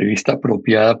la entrevista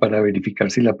apropiada para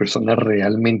verificar si la persona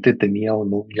realmente tenía o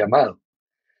no un llamado,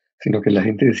 sino que la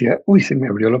gente decía, uy, se me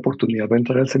abrió la oportunidad para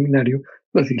entrar al seminario.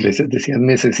 Las iglesias decían,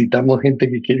 necesitamos gente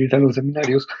que quiere ir a los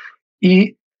seminarios,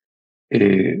 y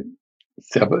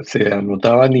se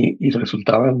anotaban y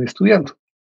resultaban estudiando.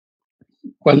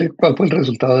 ¿Cuál fue el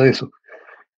resultado de eso?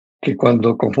 Que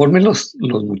conforme los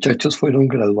muchachos fueron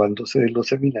graduándose de los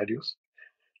seminarios,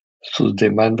 sus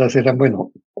demandas eran,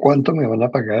 bueno, ¿cuánto me van a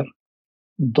pagar?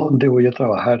 ¿Dónde voy a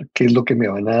trabajar? ¿Qué es lo que me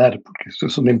van a dar? Porque esto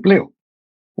es un empleo,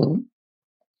 ¿no?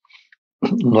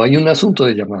 No hay un asunto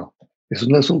de llamado, es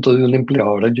un asunto de un empleo.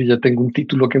 Ahora yo ya tengo un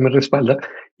título que me respalda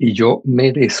y yo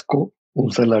merezco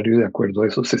un salario de acuerdo a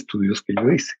esos estudios que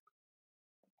yo hice.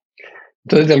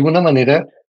 Entonces, de alguna manera,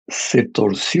 se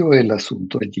torció el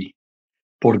asunto allí,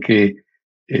 porque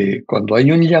cuando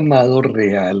hay un llamado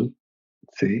real,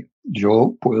 ¿sí?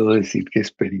 Yo puedo decir que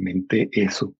experimenté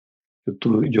eso.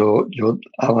 Yo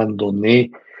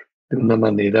abandoné de una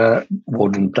manera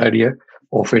voluntaria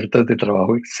ofertas de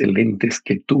trabajo excelentes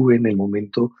que tuve en el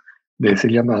momento de ese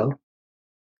llamado,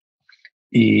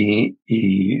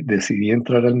 y decidí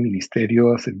entrar al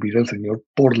ministerio a servir al Señor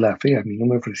por la fe. A mí no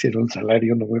me ofrecieron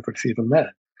salario, no me ofrecieron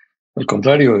nada. Al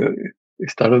contrario,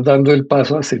 estar dando el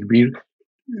paso a servir,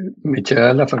 me eché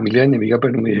a la familia enemiga,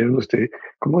 pero me dijeron, usted,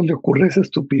 ¿cómo le ocurre esa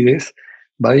estupidez?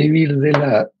 Va a vivir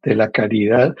de la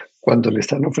caridad cuando le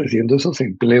están ofreciendo esos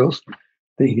empleos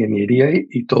de ingeniería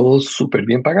y todos súper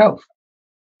bien pagados.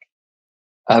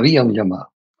 Había un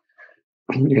llamado.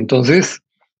 Y entonces,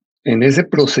 en ese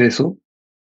proceso,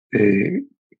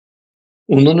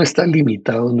 uno no está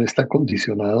limitado, no está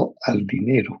condicionado al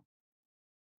dinero.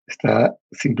 Está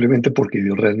simplemente porque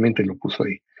Dios realmente lo puso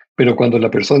ahí. Pero cuando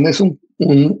la persona es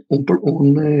un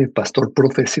pastor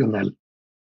profesional,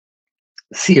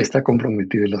 sí está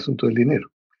comprometido el asunto del dinero.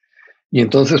 Y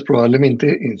entonces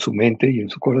probablemente en su mente y en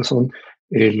su corazón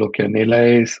lo que anhela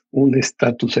es un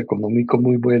estatus económico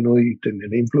muy bueno y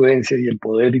tener influencia y el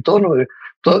poder y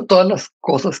todas las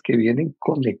cosas que vienen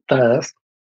conectadas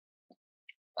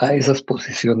a esas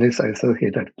posiciones, a esas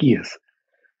jerarquías.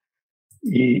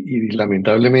 Y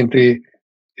lamentablemente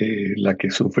la que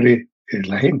sufre es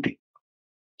la gente,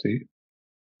 ¿sí?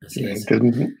 Así La es. gente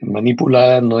es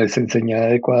manipulada, no es enseñada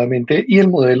adecuadamente y el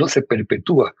modelo se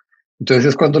perpetúa. Entonces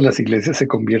es cuando las iglesias se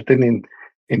convierten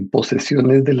en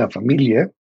posesiones de la familia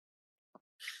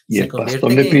y Se el pastor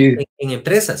convierten le pide en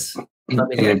empresas en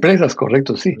familiares. empresas,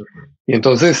 correcto, sí. Ujú. Y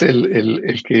entonces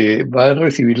el que va a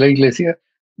recibir la iglesia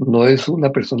no es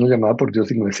una persona llamada por Dios,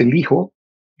 sino es el hijo.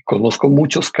 Conozco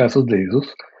muchos casos de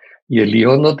esos, y el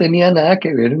hijo no tenía nada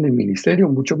que ver en el ministerio,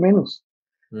 mucho menos,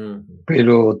 Ujú.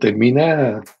 pero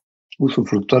termina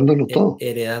usufructuándolo todo.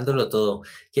 Heredándolo todo.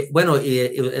 Bueno,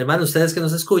 hermano, ustedes que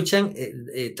nos escuchan,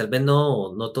 tal vez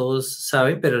no todos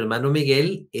saben, pero el hermano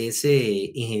Miguel es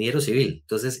ingeniero civil.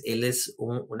 Entonces, él es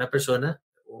una persona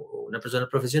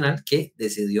profesional que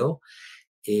decidió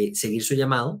seguir su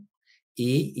llamado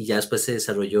y ya después se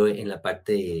desarrolló en la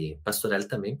parte pastoral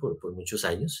también por muchos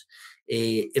años.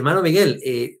 Hermano Miguel,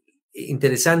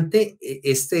 interesante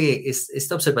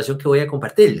esta observación que voy a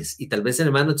compartirles, y tal vez el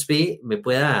hermano Tzvi me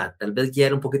pueda tal vez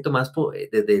guiar un poquito más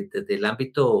desde el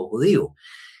ámbito judío.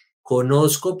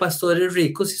 Conozco pastores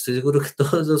ricos y estoy seguro que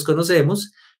todos los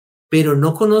conocemos, pero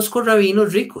no conozco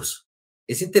rabinos ricos.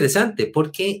 Es interesante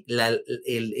porque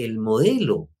el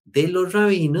modelo de los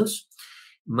rabinos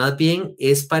más bien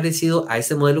es parecido a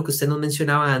ese modelo que usted nos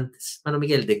mencionaba antes, hermano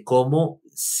Miguel, de cómo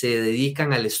se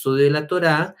dedican al estudio de la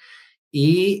Torá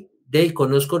y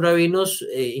conozco rabinos,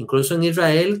 incluso en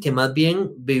Israel, que más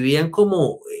bien vivían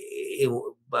como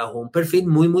bajo un perfil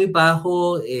muy, muy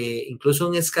bajo, incluso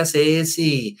en escasez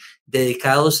y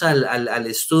dedicados al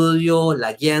estudio,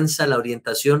 la guianza, la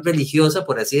orientación religiosa,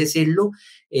 por así decirlo,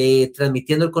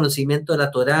 transmitiendo el conocimiento de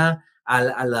la Torá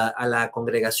a la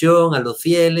congregación, a los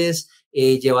fieles,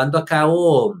 llevando a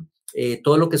cabo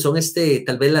todo lo que son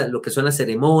tal vez lo que son las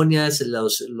ceremonias,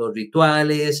 los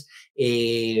rituales,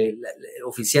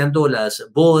 oficiando las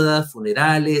bodas,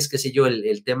 funerales, qué sé yo,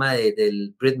 el tema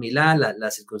del Brit Milá,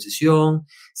 la circuncisión,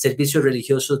 servicios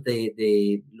religiosos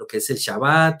de lo que es el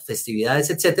Shabbat, festividades,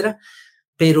 etcétera,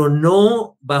 pero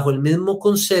no bajo el mismo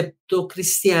concepto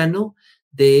cristiano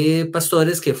de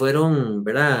pastores que fueron,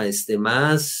 ¿verdad?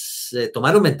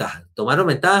 Tomaron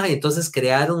ventaja y entonces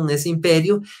crearon ese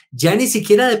imperio. Ya ni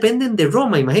siquiera dependen de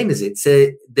Roma, imagínense,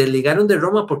 se desligaron de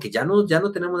Roma porque ya no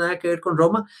tenemos nada que ver con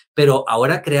Roma, pero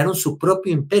ahora crearon su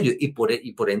propio imperio y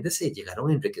por ende se llegaron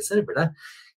a enriquecer, ¿verdad?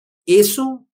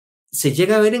 Eso se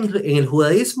llega a ver en el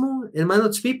judaísmo, hermano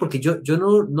Tzvi, porque yo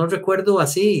no recuerdo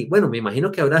así. Bueno, me imagino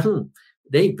que habrán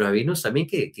rabinos también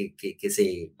que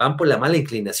se van por la mala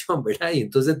inclinación, ¿verdad? Y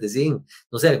entonces deciden,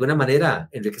 no sé, de alguna manera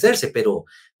enriquecerse, pero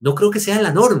no creo que sea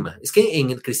la norma. Es que en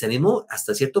el cristianismo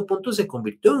hasta cierto punto se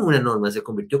convirtió en una norma, se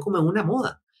convirtió como en una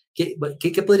moda.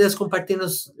 ¿Qué podrías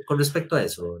compartirnos con respecto a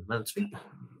eso, hermano Tzvi?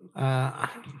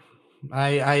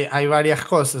 Hay varias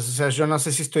cosas. O sea, yo no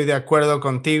sé si estoy de acuerdo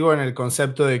contigo en el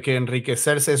concepto de que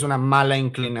enriquecerse es una mala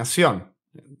inclinación.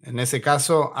 En ese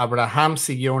caso, Abraham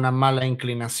siguió una mala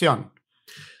inclinación.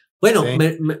 Bueno, ¿sí?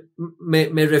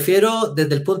 me refiero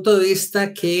desde el punto de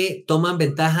vista que toman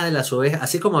ventaja de las ovejas,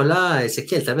 así como hablaba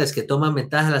Ezequiel, tal vez, que toman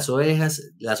ventaja de las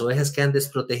ovejas quedan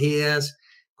desprotegidas,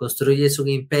 construyes un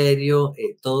imperio,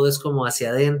 todo es como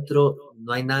hacia adentro,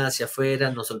 no hay nada hacia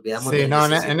afuera, nos olvidamos Sí, del no,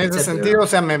 necesidad, en ese etcétera, sentido, ¿no? o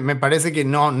sea, me parece que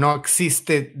no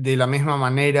existe de la misma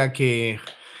manera que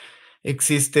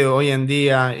existe hoy en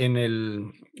día en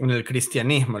el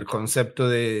cristianismo, el concepto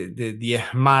de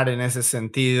diezmar en ese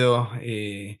sentido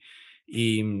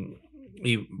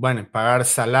y, bueno, pagar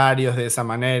salarios de esa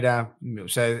manera. O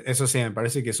sea, eso sí, me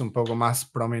parece que es un poco más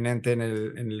prominente en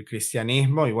el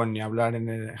cristianismo y bueno, ni hablar en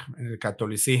el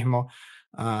catolicismo.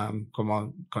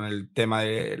 Como con el tema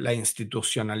de la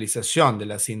institucionalización de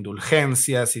las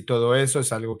indulgencias y todo eso,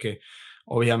 es algo que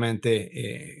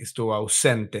obviamente estuvo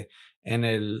ausente en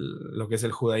lo que es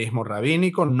el judaísmo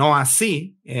rabínico, no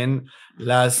así en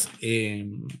la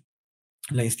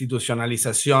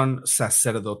institucionalización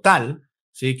sacerdotal,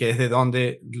 ¿sí? Que es de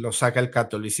donde lo saca el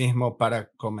catolicismo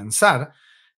para comenzar,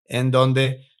 en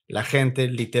donde la gente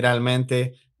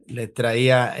literalmente le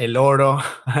traía el oro,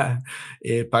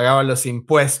 pagaba los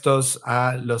impuestos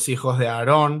a los hijos de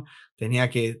Aarón, tenía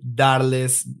que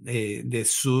darles de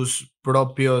sus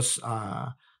propios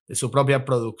de su propia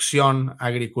producción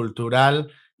agricultural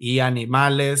y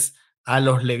animales a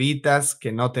los levitas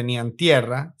que no tenían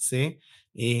tierra, ¿sí?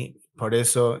 Y por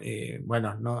eso,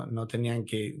 bueno, no tenían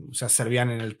que, o sea, servían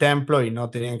en el templo y no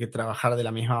tenían que trabajar de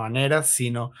la misma manera,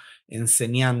 sino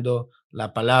enseñando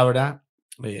la palabra.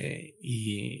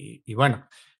 Y bueno,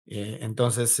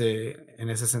 entonces, en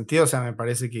ese sentido, o sea, me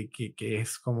parece que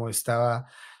es como estaba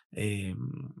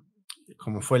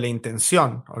como fue la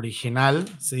intención original,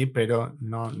 ¿sí? Pero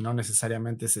no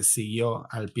necesariamente se siguió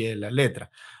al pie de la letra.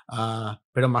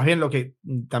 Pero más bien lo que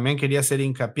también quería hacer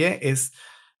hincapié es,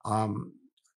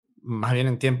 más bien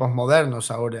en tiempos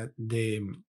modernos ahora, de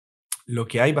lo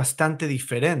que hay bastante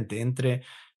diferente entre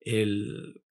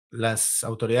las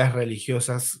autoridades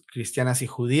religiosas cristianas y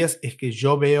judías, es que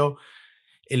yo veo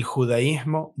el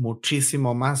judaísmo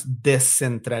muchísimo más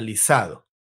descentralizado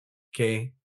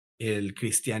que el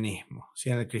cristianismo.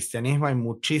 ¿Sí? En el cristianismo hay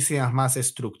muchísimas más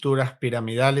estructuras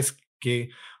piramidales que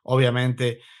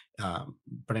obviamente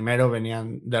primero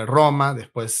venían de Roma,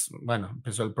 después, bueno,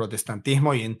 empezó el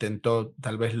protestantismo y intentó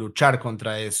tal vez luchar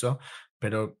contra eso,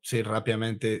 pero sí,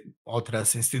 rápidamente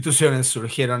otras instituciones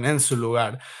surgieron en su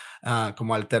lugar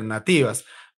como alternativas.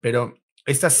 Pero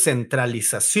esta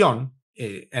centralización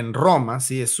en Roma,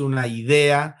 sí, es una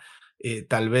idea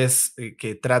tal vez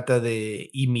que trata de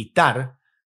imitar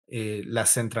la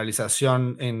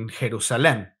centralización en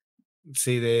Jerusalén,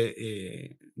 ¿sí?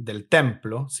 Del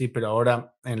templo, ¿sí? Pero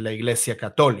ahora en la Iglesia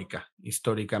Católica,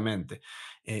 históricamente.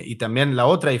 Y también la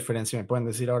otra diferencia, me pueden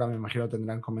decir ahora, me imagino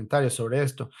tendrán comentarios sobre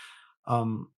esto,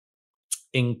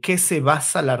 ¿en qué se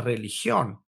basa la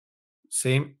religión?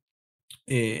 ¿Sí?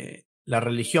 La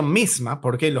religión misma,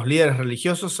 porque los líderes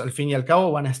religiosos al fin y al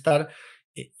cabo van a estar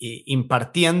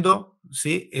impartiendo,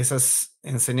 ¿sí? Esas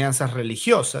enseñanzas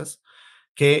religiosas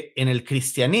que en el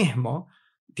cristianismo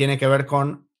tiene que ver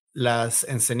con las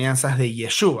enseñanzas de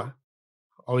Yeshua,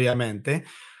 obviamente,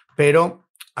 pero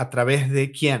 ¿a través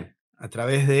de quién? A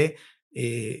través de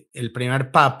el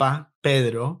primer papa,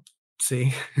 Pedro,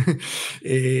 ¿sí?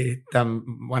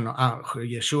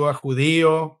 Yeshua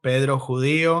judío, Pedro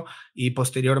judío y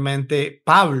posteriormente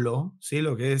Pablo, ¿sí?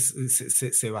 Lo que es,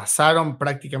 se basaron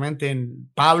prácticamente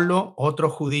en Pablo, otro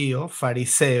judío,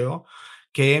 fariseo,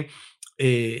 que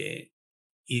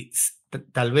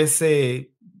tal vez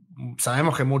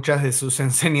sabemos que muchas de sus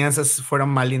enseñanzas fueron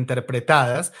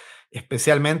malinterpretadas,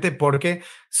 especialmente porque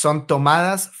son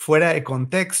tomadas fuera de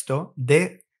contexto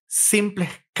de simples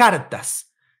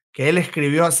cartas que él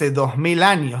escribió hace 2000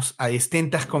 años a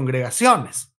distintas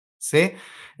congregaciones, ¿sí?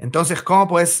 Entonces, ¿cómo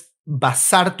puedes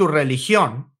basar tu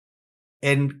religión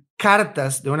en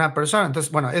cartas de una persona? Entonces,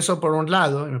 bueno, eso por un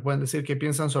lado, me pueden decir qué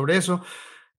piensan sobre eso,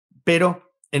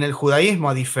 pero en el judaísmo,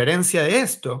 a diferencia de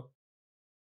esto,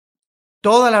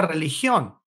 toda la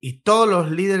religión y todos los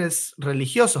líderes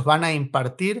religiosos van a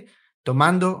impartir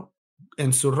tomando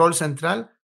en su rol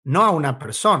central no a una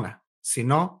persona,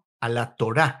 sino a la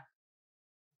Torá,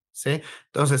 ¿sí?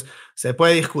 Entonces, se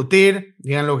puede discutir,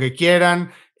 digan lo que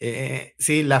quieran,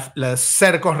 sí, los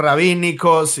cercos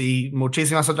rabínicos y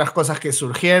muchísimas otras cosas que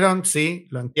surgieron, sí,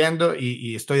 lo entiendo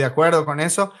y estoy de acuerdo con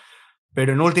eso,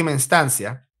 pero en última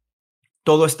instancia,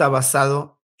 todo está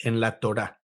basado en la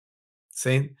Torá,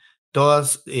 ¿sí?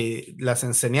 Todas las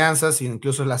enseñanzas,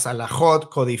 incluso las alajot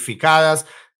codificadas,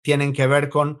 tienen que ver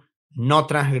con no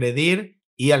transgredir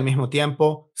y al mismo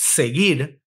tiempo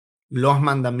seguir los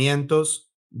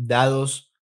mandamientos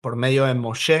dados por medio de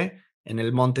Moshe en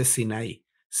el monte Sinaí.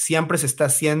 Siempre se está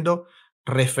haciendo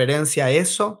referencia a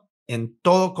eso en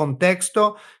todo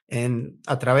contexto,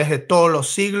 a través de todos los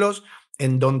siglos,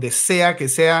 en donde sea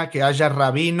que haya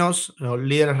rabinos o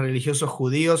líderes religiosos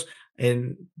judíos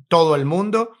en todo el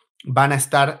mundo, van a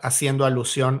estar haciendo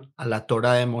alusión a la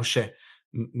Torá de Moshe.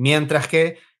 Mientras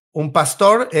que un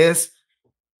pastor es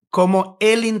como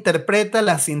él interpreta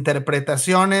las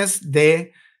interpretaciones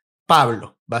de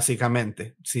Pablo,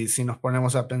 básicamente, si nos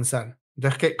ponemos a pensar.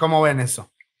 Entonces, ¿cómo ven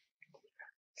eso?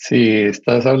 Sí,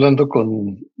 estás hablando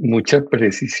con mucha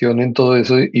precisión en todo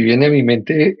eso y viene a mi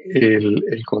mente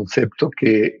el concepto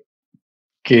que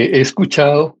he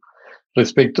escuchado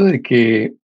respecto de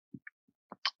que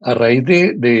a raíz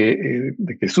de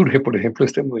que surge, por ejemplo,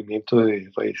 este movimiento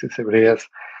de raíces hebreas,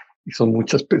 y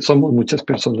somos muchas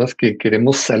personas que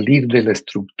queremos salir de la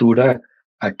estructura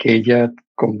aquella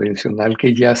convencional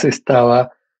que ya se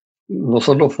estaba no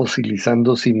solo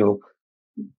fosilizando, sino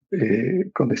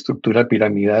con estructura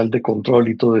piramidal de control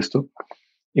y todo esto.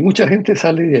 Y mucha gente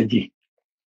sale de allí.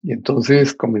 Y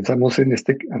entonces andamos en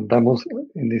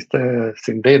este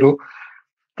sendero,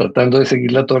 tratando de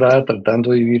seguir la Torá,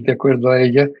 tratando de vivir de acuerdo a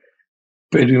ella,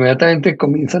 pero inmediatamente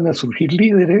comienzan a surgir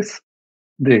líderes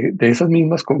de esas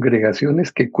mismas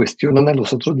congregaciones que cuestionan a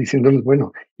los otros diciéndoles,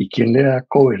 bueno, ¿y quién le da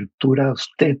cobertura a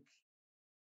usted?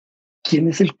 ¿Quién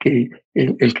es el que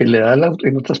le da,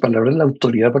 en otras palabras, la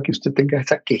autoridad para que usted tenga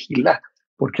esa quejilá?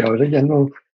 Porque ahora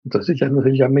entonces ya no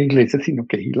se llama iglesia, sino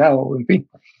quejilá, o en fin.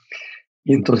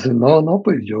 Y entonces,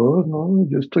 pues yo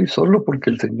estoy solo porque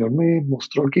el Señor me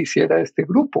mostró que hiciera este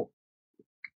grupo.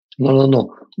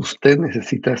 No, usted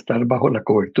necesita estar bajo la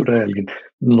cobertura de alguien.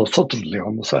 Nosotros le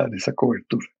vamos a dar esa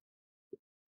cobertura.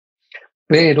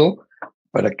 Pero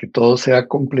para que todo sea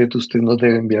completo, usted nos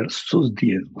debe enviar sus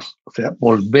diezmos. O sea,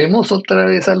 volvemos otra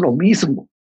vez a lo mismo.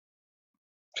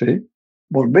 ¿Sí?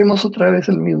 Volvemos otra vez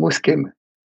al mismo esquema.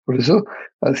 Por eso,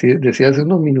 así decía hace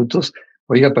unos minutos,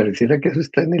 oiga, pareciera que eso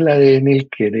está en el ADN, el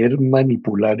querer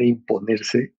manipular e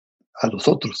imponerse a los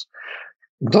otros.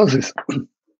 Entonces,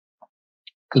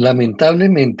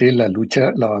 lamentablemente la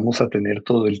lucha la vamos a tener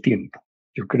todo el tiempo.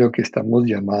 Yo creo que estamos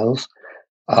llamados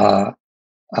a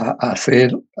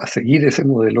seguir ese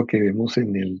modelo que vemos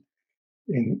en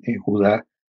Judá,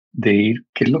 de ir,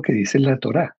 ¿qué es lo que dice la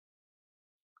Torá?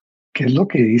 ¿Qué es lo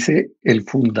que dice el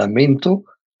fundamento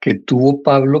que tuvo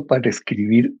Pablo para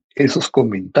escribir esos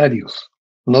comentarios?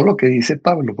 No lo que dice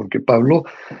Pablo, porque Pablo,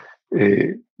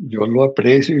 yo lo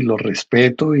aprecio y lo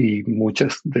respeto y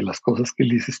muchas de las cosas que él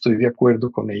dice estoy de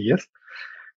acuerdo con ellas,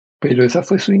 pero esa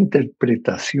fue su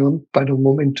interpretación para un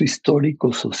momento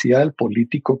histórico, social,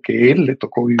 político que él le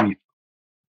tocó vivir.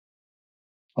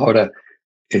 Ahora,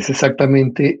 es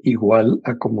exactamente igual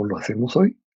a como lo hacemos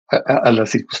hoy, a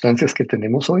las circunstancias que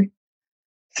tenemos hoy.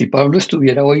 Si Pablo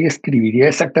estuviera hoy, ¿escribiría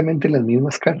exactamente las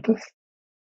mismas cartas?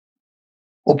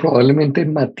 ¿O probablemente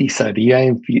matizaría,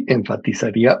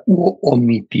 enfatizaría u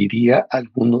omitiría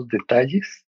algunos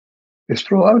detalles? Es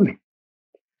probable.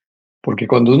 Porque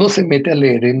cuando uno se mete a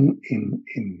leer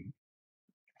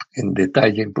en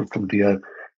detalle, en profundidad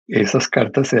esas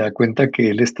cartas, se da cuenta que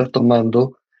él está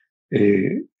tomando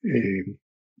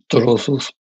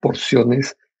trozos,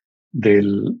 porciones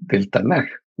del Tanaj,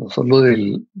 no solo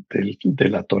de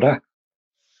la Torá,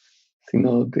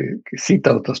 sino que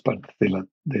cita otras partes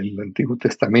del Antiguo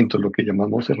Testamento, lo que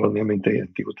llamamos erróneamente el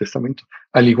Antiguo Testamento.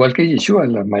 Al igual que Yeshua,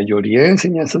 la mayoría de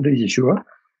enseñanzas de Yeshua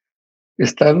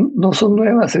no son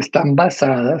nuevas, están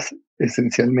basadas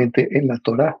esencialmente en la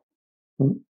Torá.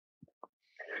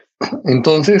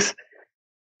 Entonces,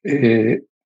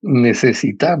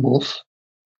 necesitamos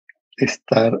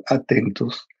estar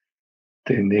atentos,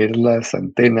 tener las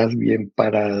antenas bien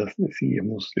paradas,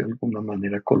 decíamos de alguna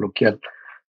manera coloquial,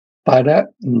 para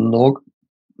no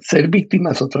ser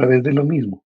víctimas otra vez de lo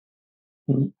mismo.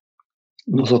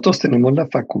 Nosotros tenemos la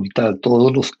facultad,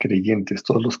 todos los creyentes,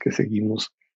 todos los que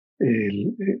seguimos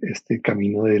este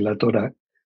camino de la Torá,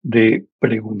 de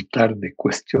preguntar, de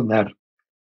cuestionar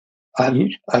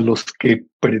a los que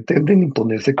pretenden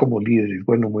imponerse como líderes.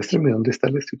 Bueno, muéstreme dónde está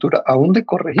la escritura, aún de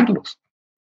corregirlos.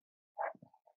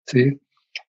 ¿Sí?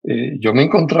 Yo me he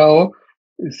encontrado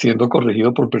siendo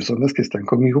corregido por personas que están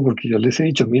conmigo porque yo les he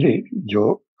dicho, mire,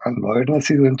 yo al no haber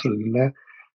nacido dentro de un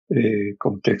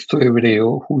contexto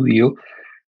hebreo, judío,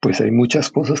 pues hay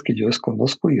muchas cosas que yo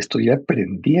desconozco y estoy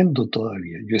aprendiendo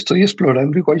todavía. Yo estoy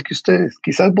explorando igual que ustedes.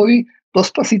 Quizás voy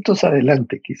 2 pasitos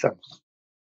adelante, quizás.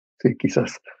 Sí,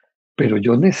 quizás. Pero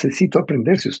yo necesito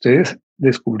aprender. Si ustedes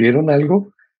descubrieron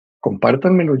algo,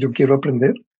 compártanmelo, yo quiero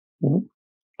aprender.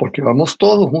 Porque vamos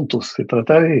todos juntos. Se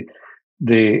trata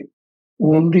de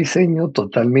un diseño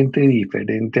totalmente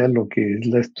diferente a lo que es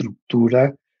la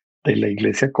estructura de la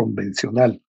iglesia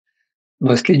convencional.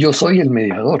 No es que yo soy el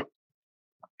mediador.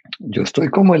 Yo estoy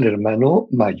como el hermano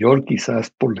mayor,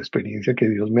 quizás por la experiencia que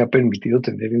Dios me ha permitido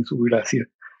tener en su gracia,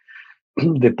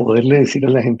 de poderle decir a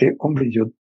la gente, hombre,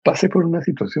 yo pasé por una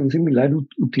situación similar,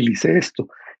 utilicé esto,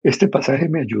 este pasaje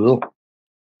me ayudó,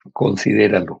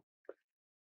 considéralo.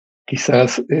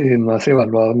 Quizás no has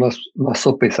evaluado, no has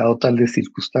sopesado tales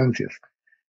circunstancias.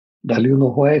 Dale un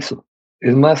ojo a eso.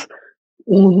 Es más,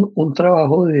 un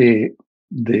trabajo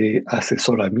de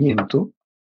asesoramiento,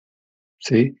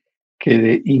 ¿sí?, que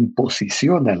de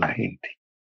imposición a la gente.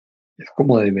 Es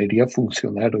como debería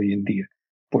funcionar hoy en día,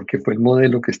 porque fue el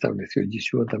modelo que estableció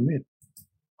Yeshua también.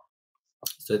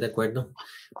 Estoy de acuerdo.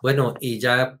 Bueno, y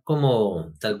ya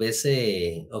como tal vez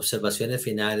observaciones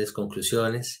finales,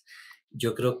 conclusiones,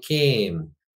 yo creo que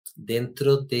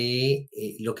dentro de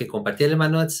lo que compartía el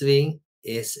hermano Atzvi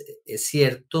es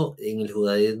cierto, en el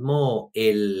judaísmo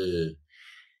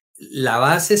la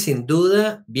base sin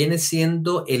duda viene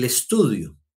siendo el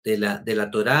estudio de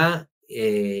la Torá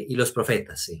y los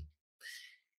profetas, sí.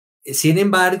 Sin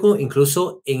embargo,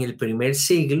 incluso en el primer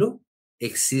siglo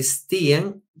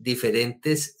existían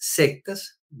diferentes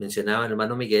sectas, mencionaba el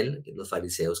hermano Miguel, los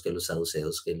fariseos, que los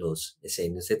saduceos, que los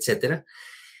esenios, etcétera,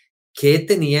 que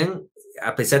tenían,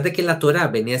 a pesar de que la Torá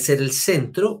venía a ser el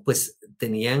centro, pues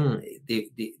tenían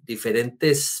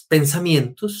diferentes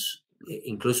pensamientos,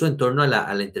 incluso en torno a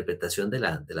la interpretación de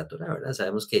la Torá, ¿verdad?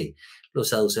 Sabemos que los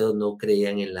saduceos no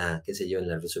creían en en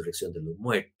la resurrección de los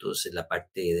muertos, en la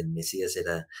parte del Mesías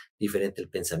era diferente el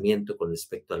pensamiento con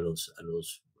respecto a los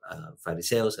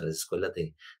fariseos, a las escuelas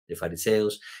de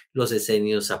fariseos, los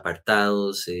esenios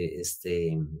apartados,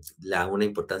 una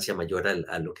importancia mayor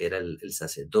a lo que era el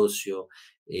sacerdocio,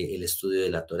 el estudio de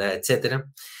la Torá,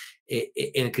 etcétera.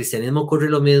 En el cristianismo ocurre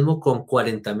lo mismo con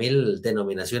 40,000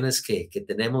 denominaciones que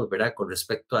tenemos, ¿verdad? Con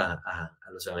respecto a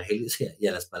los evangelios y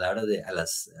a las palabras, a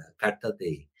las cartas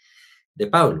de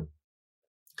Pablo.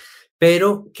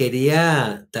 Pero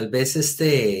quería tal vez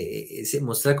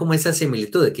mostrar como esa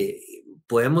similitud de que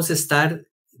podemos estar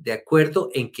de acuerdo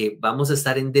en que vamos a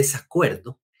estar en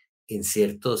desacuerdo en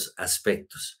ciertos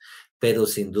aspectos, pero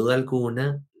sin duda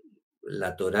alguna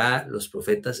la Torá, los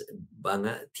profetas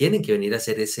tienen que venir a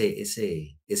hacer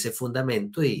ese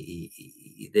fundamento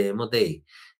y debemos de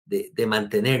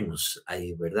mantenernos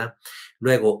ahí, ¿verdad?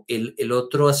 Luego, el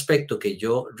otro aspecto que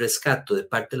yo rescato de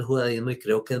parte del judaísmo y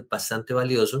creo que es bastante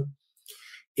valioso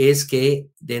es que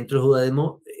dentro del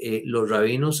judaísmo los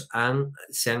rabinos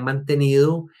se han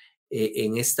mantenido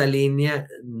en esta línea,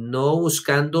 no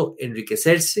buscando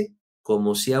enriquecerse,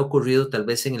 como sí ha ocurrido tal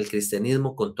vez en el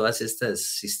cristianismo con todos estos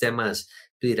sistemas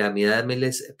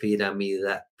piramidales,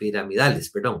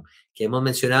 que hemos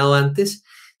mencionado antes,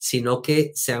 sino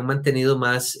que se han mantenido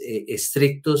más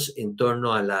estrictos en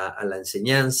torno a la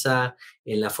enseñanza,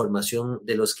 en la formación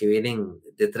de los que vienen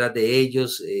detrás de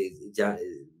ellos,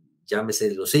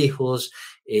 llámese los hijos,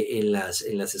 en las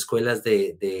escuelas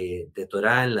de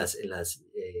Torá, en las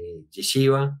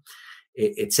yeshiva,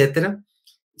 etcétera.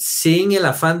 sin el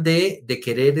afán de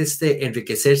querer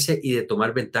enriquecerse y de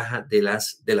tomar ventaja de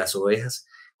las ovejas,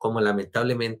 como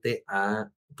lamentablemente ha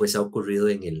ocurrido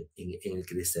en el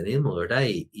cristianismo, ¿verdad?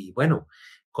 Y bueno,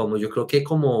 como yo creo que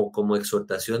como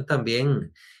exhortación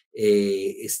también,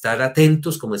 estar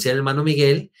atentos, como decía el hermano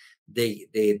Miguel,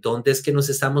 de dónde es que nos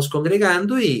estamos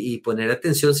congregando y poner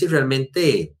atención si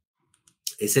realmente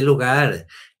ese lugar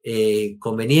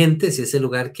conveniente, si ese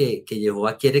lugar que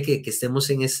Jehová quiere que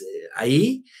estemos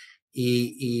ahí,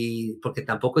 y porque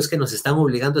tampoco es que nos están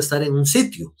obligando a estar en un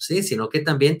sitio, ¿sí? Sino que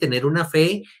también tener una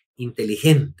fe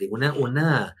inteligente,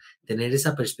 tener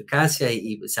esa perspicacia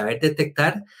y saber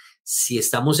detectar si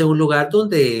estamos en un lugar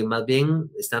donde más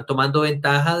bien están tomando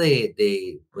ventaja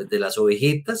de las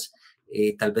ovejitas.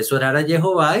 Tal vez orar a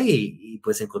Jehová y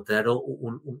pues encontrar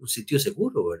un sitio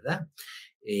seguro, ¿verdad?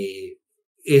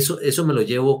 Eso me lo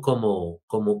llevo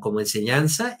como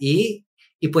enseñanza y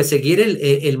pues seguir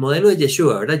el modelo de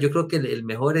Yeshua, ¿verdad? Yo creo que el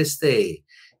mejor,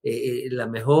 la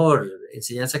mejor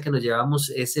enseñanza que nos llevamos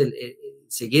es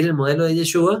seguir el modelo de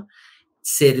Yeshua,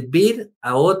 servir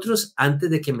a otros antes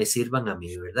de que me sirvan a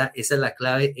mí, ¿verdad? Esa es la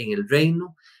clave en el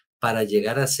reino para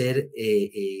llegar a ser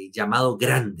llamado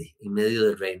grande en medio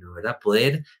del reino, ¿verdad?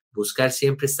 Poder buscar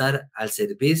siempre estar al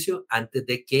servicio antes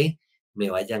de que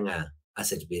me vayan a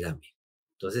servir a mí.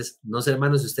 Entonces, no sé,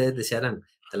 hermanos, si ustedes desearan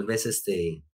tal vez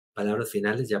palabras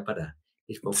finales ya para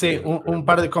ir concluyendo. Sí, un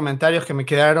par de comentarios que me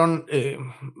quedaron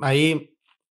ahí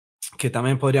que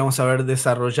también podríamos haber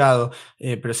desarrollado,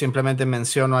 pero simplemente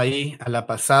menciono ahí a la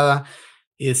pasada.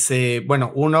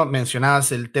 Bueno, uno,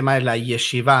 mencionabas el tema de la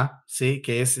yeshiva, ¿sí?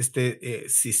 Que es este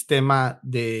sistema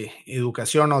de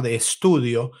educación o de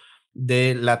estudio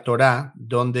de la Torá,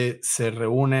 donde se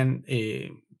reúnen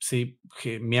 ¿sí?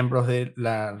 Miembros de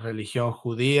la religión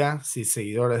judía, ¿sí?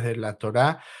 Seguidores de la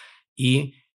Torá,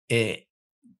 y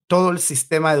todo el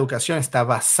sistema de educación está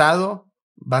basado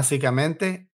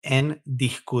básicamente en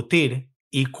discutir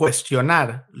y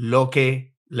cuestionar lo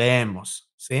que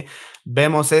leemos, ¿sí?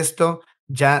 Vemos esto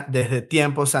ya desde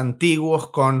tiempos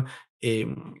antiguos con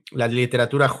la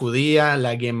literatura judía,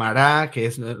 la Gemara, que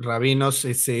es rabinos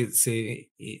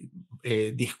se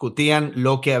discutían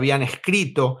lo que habían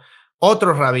escrito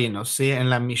otros rabinos, ¿sí? En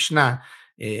la Mishnah.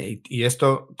 Y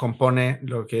esto compone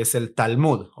lo que es el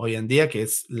Talmud hoy en día, que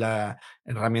es la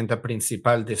herramienta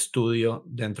principal de estudio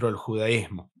dentro del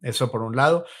judaísmo. Eso por un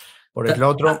lado. Por el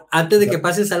otro... Antes de que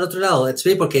pases al otro lado,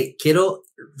 porque quiero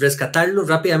rescatarlo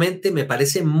rápidamente, me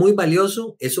parece muy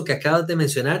valioso eso que acabas de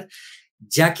mencionar,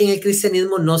 ya que en el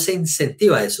cristianismo no se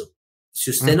incentiva eso. Si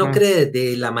usted no cree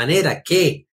de la manera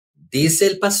que dice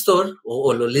el pastor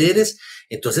o los líderes,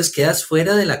 entonces quedas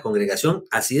fuera de la congregación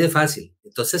así de fácil.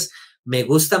 Entonces, me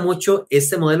gusta mucho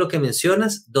este modelo que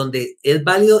mencionas, donde es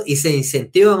válido y se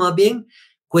incentiva más bien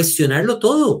cuestionarlo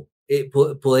todo.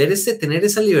 Poder tener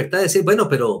esa libertad de decir, bueno,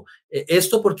 pero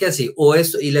esto, ¿por qué así? O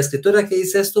esto, y la escritura que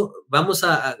dice esto, vamos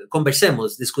a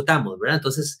conversemos, discutamos, ¿verdad?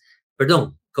 Entonces,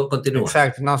 perdón, continúa.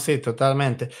 Exacto, no, sí,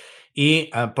 totalmente. Y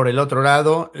por el otro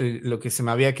lado, lo que se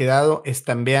me había quedado es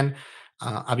también,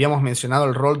 habíamos mencionado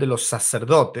el rol de los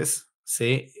sacerdotes,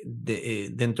 ¿sí?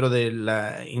 Dentro de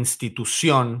la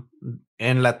institución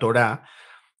en la Torá,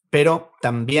 pero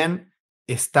también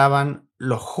estaban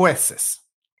los jueces,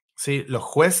 ¿sí? Los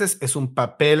jueces es un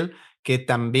papel que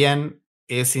también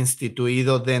es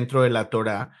instituido dentro de la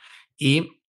Torá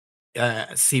y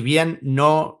si bien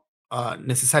no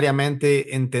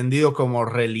necesariamente entendido como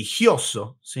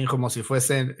religioso, ¿sí? Como si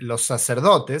fuesen los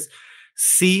sacerdotes,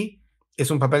 sí es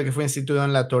un papel que fue instituido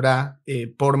en la Torá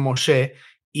por Moshe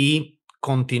y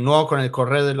continuó con el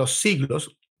correr de los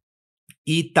siglos,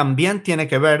 y también tiene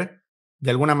que ver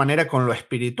de alguna manera con lo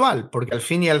espiritual, porque al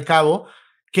fin y al cabo,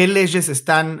 ¿qué leyes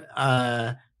están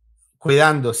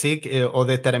cuidando, ¿sí? O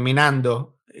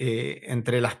determinando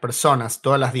entre las personas?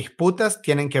 Todas las disputas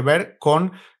tienen que ver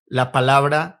con la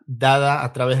palabra dada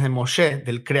a través de Moshe,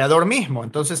 del creador mismo.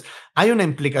 Entonces, hay una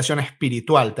implicación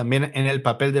espiritual también en el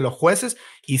papel de los jueces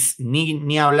y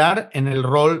ni hablar en el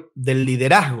rol del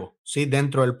liderazgo, ¿sí?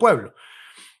 Dentro del pueblo.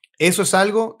 Eso es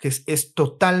algo que es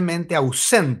totalmente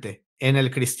ausente en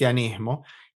el cristianismo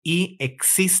y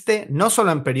existe no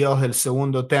solo en periodos del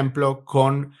Segundo Templo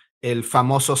con el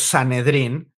famoso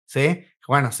Sanedrín, ¿sí?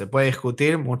 Bueno, se puede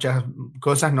discutir muchas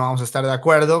cosas, no vamos a estar de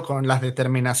acuerdo con las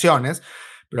determinaciones,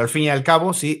 pero al fin y al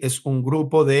cabo sí es un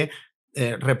grupo de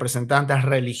representantes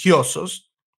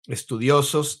religiosos,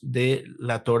 estudiosos de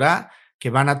la Torá, que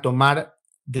van a tomar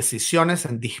decisiones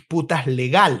en disputas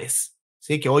legales,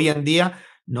 ¿sí? Que hoy en día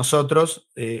nosotros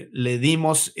le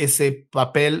dimos ese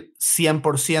papel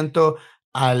 100%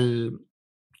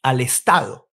 al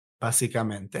Estado,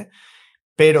 básicamente.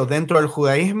 Pero dentro del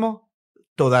judaísmo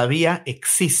todavía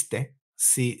existe,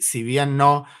 si bien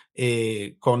no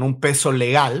con un peso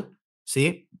legal,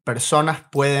 ¿sí? Personas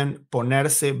pueden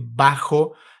ponerse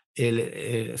bajo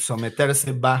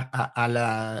someterse a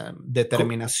la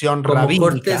determinación como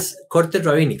rabínica. Cortes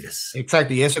rabínicas.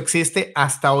 Exacto, y eso existe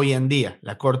hasta hoy en día,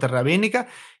 la corte rabínica,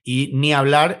 y ni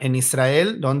hablar en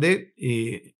Israel, donde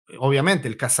obviamente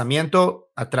el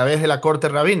casamiento a través de la corte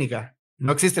rabínica,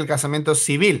 no existe el casamiento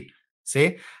civil,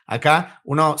 ¿sí? Acá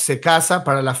uno se casa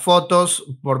para las fotos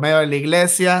por medio de la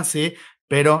iglesia, ¿sí?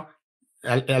 Pero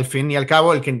al fin y al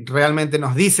cabo, el que realmente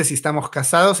nos dice si estamos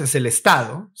casados es el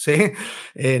Estado, ¿sí?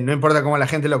 No importa cómo la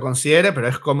gente lo considere, pero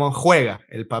es cómo juega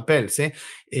el papel, ¿sí?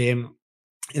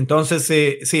 Entonces,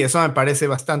 sí, eso me parece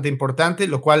bastante importante,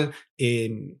 lo cual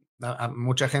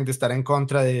mucha gente estará en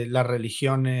contra de la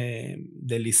religión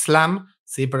del Islam,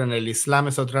 ¿sí? Pero en el Islam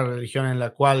es otra religión en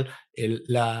la cual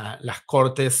las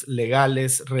cortes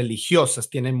legales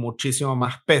religiosas tienen muchísimo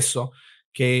más peso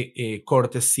que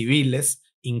cortes civiles,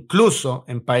 incluso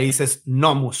en países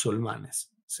no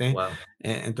musulmanes, ¿sí? Wow.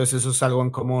 Entonces eso es algo en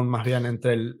común más bien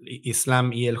entre el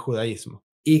Islam y el judaísmo.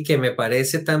 Y que me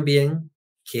parece también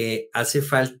que hace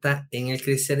falta en el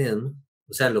cristianismo,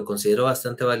 o sea, lo considero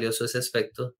bastante valioso ese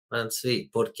aspecto,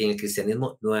 sí, porque en el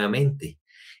cristianismo, nuevamente,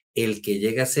 el que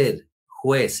llega a ser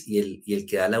juez y el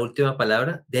que da la última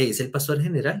palabra, de ahí es el pastor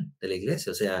general de la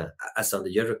iglesia, o sea, hasta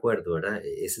donde yo recuerdo, ¿verdad?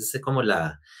 Esa es como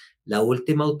la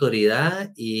última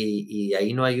autoridad y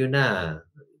ahí no hay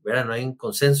 ¿verdad? No hay un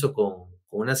consenso con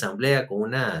una asamblea, con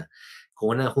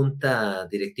una junta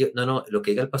directiva. No, lo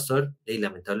que diga el pastor, y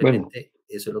lamentablemente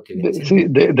eso es lo que viene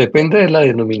siendo. Sí, depende de la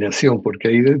denominación, porque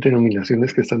hay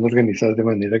denominaciones que están organizadas de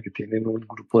manera que tienen un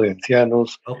grupo de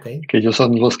ancianos, que ellos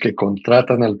son los que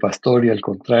contratan al pastor y al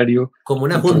contrario. Como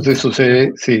una junta. Entonces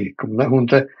sucede, sí, como una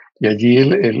junta, y allí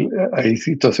hay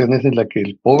situaciones en las que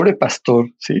el pobre pastor,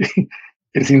 sí,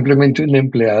 es simplemente un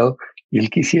empleado y él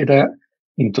quisiera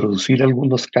introducir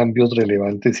algunos cambios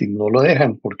relevantes y no lo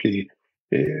dejan porque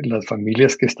las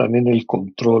familias que están en el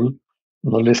control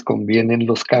no les convienen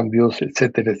los cambios,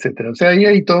 etcétera, etcétera. O sea, ahí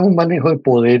hay todo un manejo de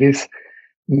poderes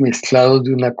mezclados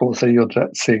de una cosa y otra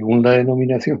según la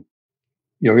denominación.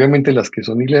 Y obviamente las que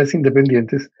son iglesias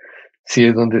independientes, sí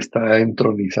es donde está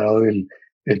entronizado el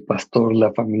pastor,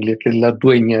 la familia que es la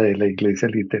dueña de la iglesia,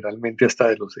 literalmente hasta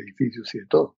de los edificios y de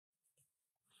todo.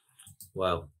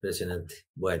 Wow, impresionante.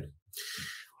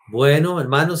 Bueno,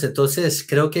 hermanos, entonces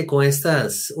creo que con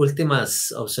estas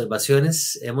últimas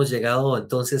observaciones hemos llegado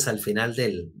entonces al final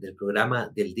del programa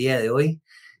del día de hoy.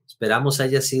 Esperamos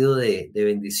haya sido de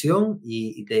bendición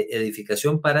y de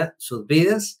edificación para sus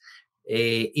vidas.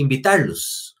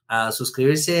 Invitarlos a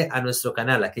suscribirse a nuestro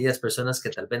canal, aquellas personas que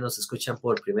tal vez nos escuchan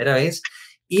por primera vez,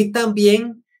 y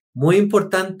también, muy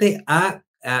importante, a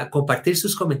compartir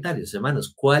sus comentarios,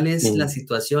 hermanos. ¿Cuál es la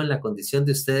situación, la condición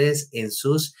de ustedes en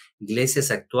sus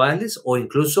iglesias actuales o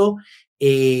incluso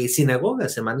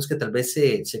sinagogas, hermanos que tal vez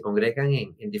se congregan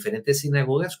en diferentes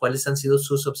sinagogas? ¿Cuáles han sido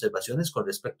sus observaciones con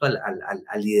respecto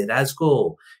al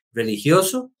liderazgo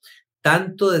religioso,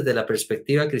 tanto desde la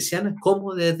perspectiva cristiana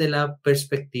como desde la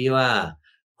perspectiva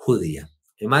judía?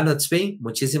 Hermano Tzvi,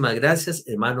 muchísimas gracias.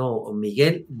 Hermano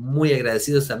Miguel, muy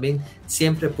agradecidos también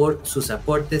siempre por sus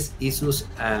aportes y sus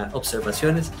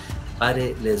observaciones.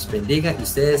 Padre les bendiga. Y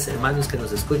ustedes, hermanos que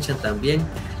nos escuchan también,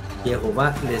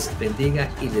 Jehová les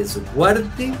bendiga y les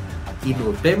guarde. Y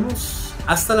nos vemos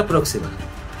hasta la próxima.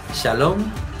 Shalom,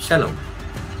 shalom.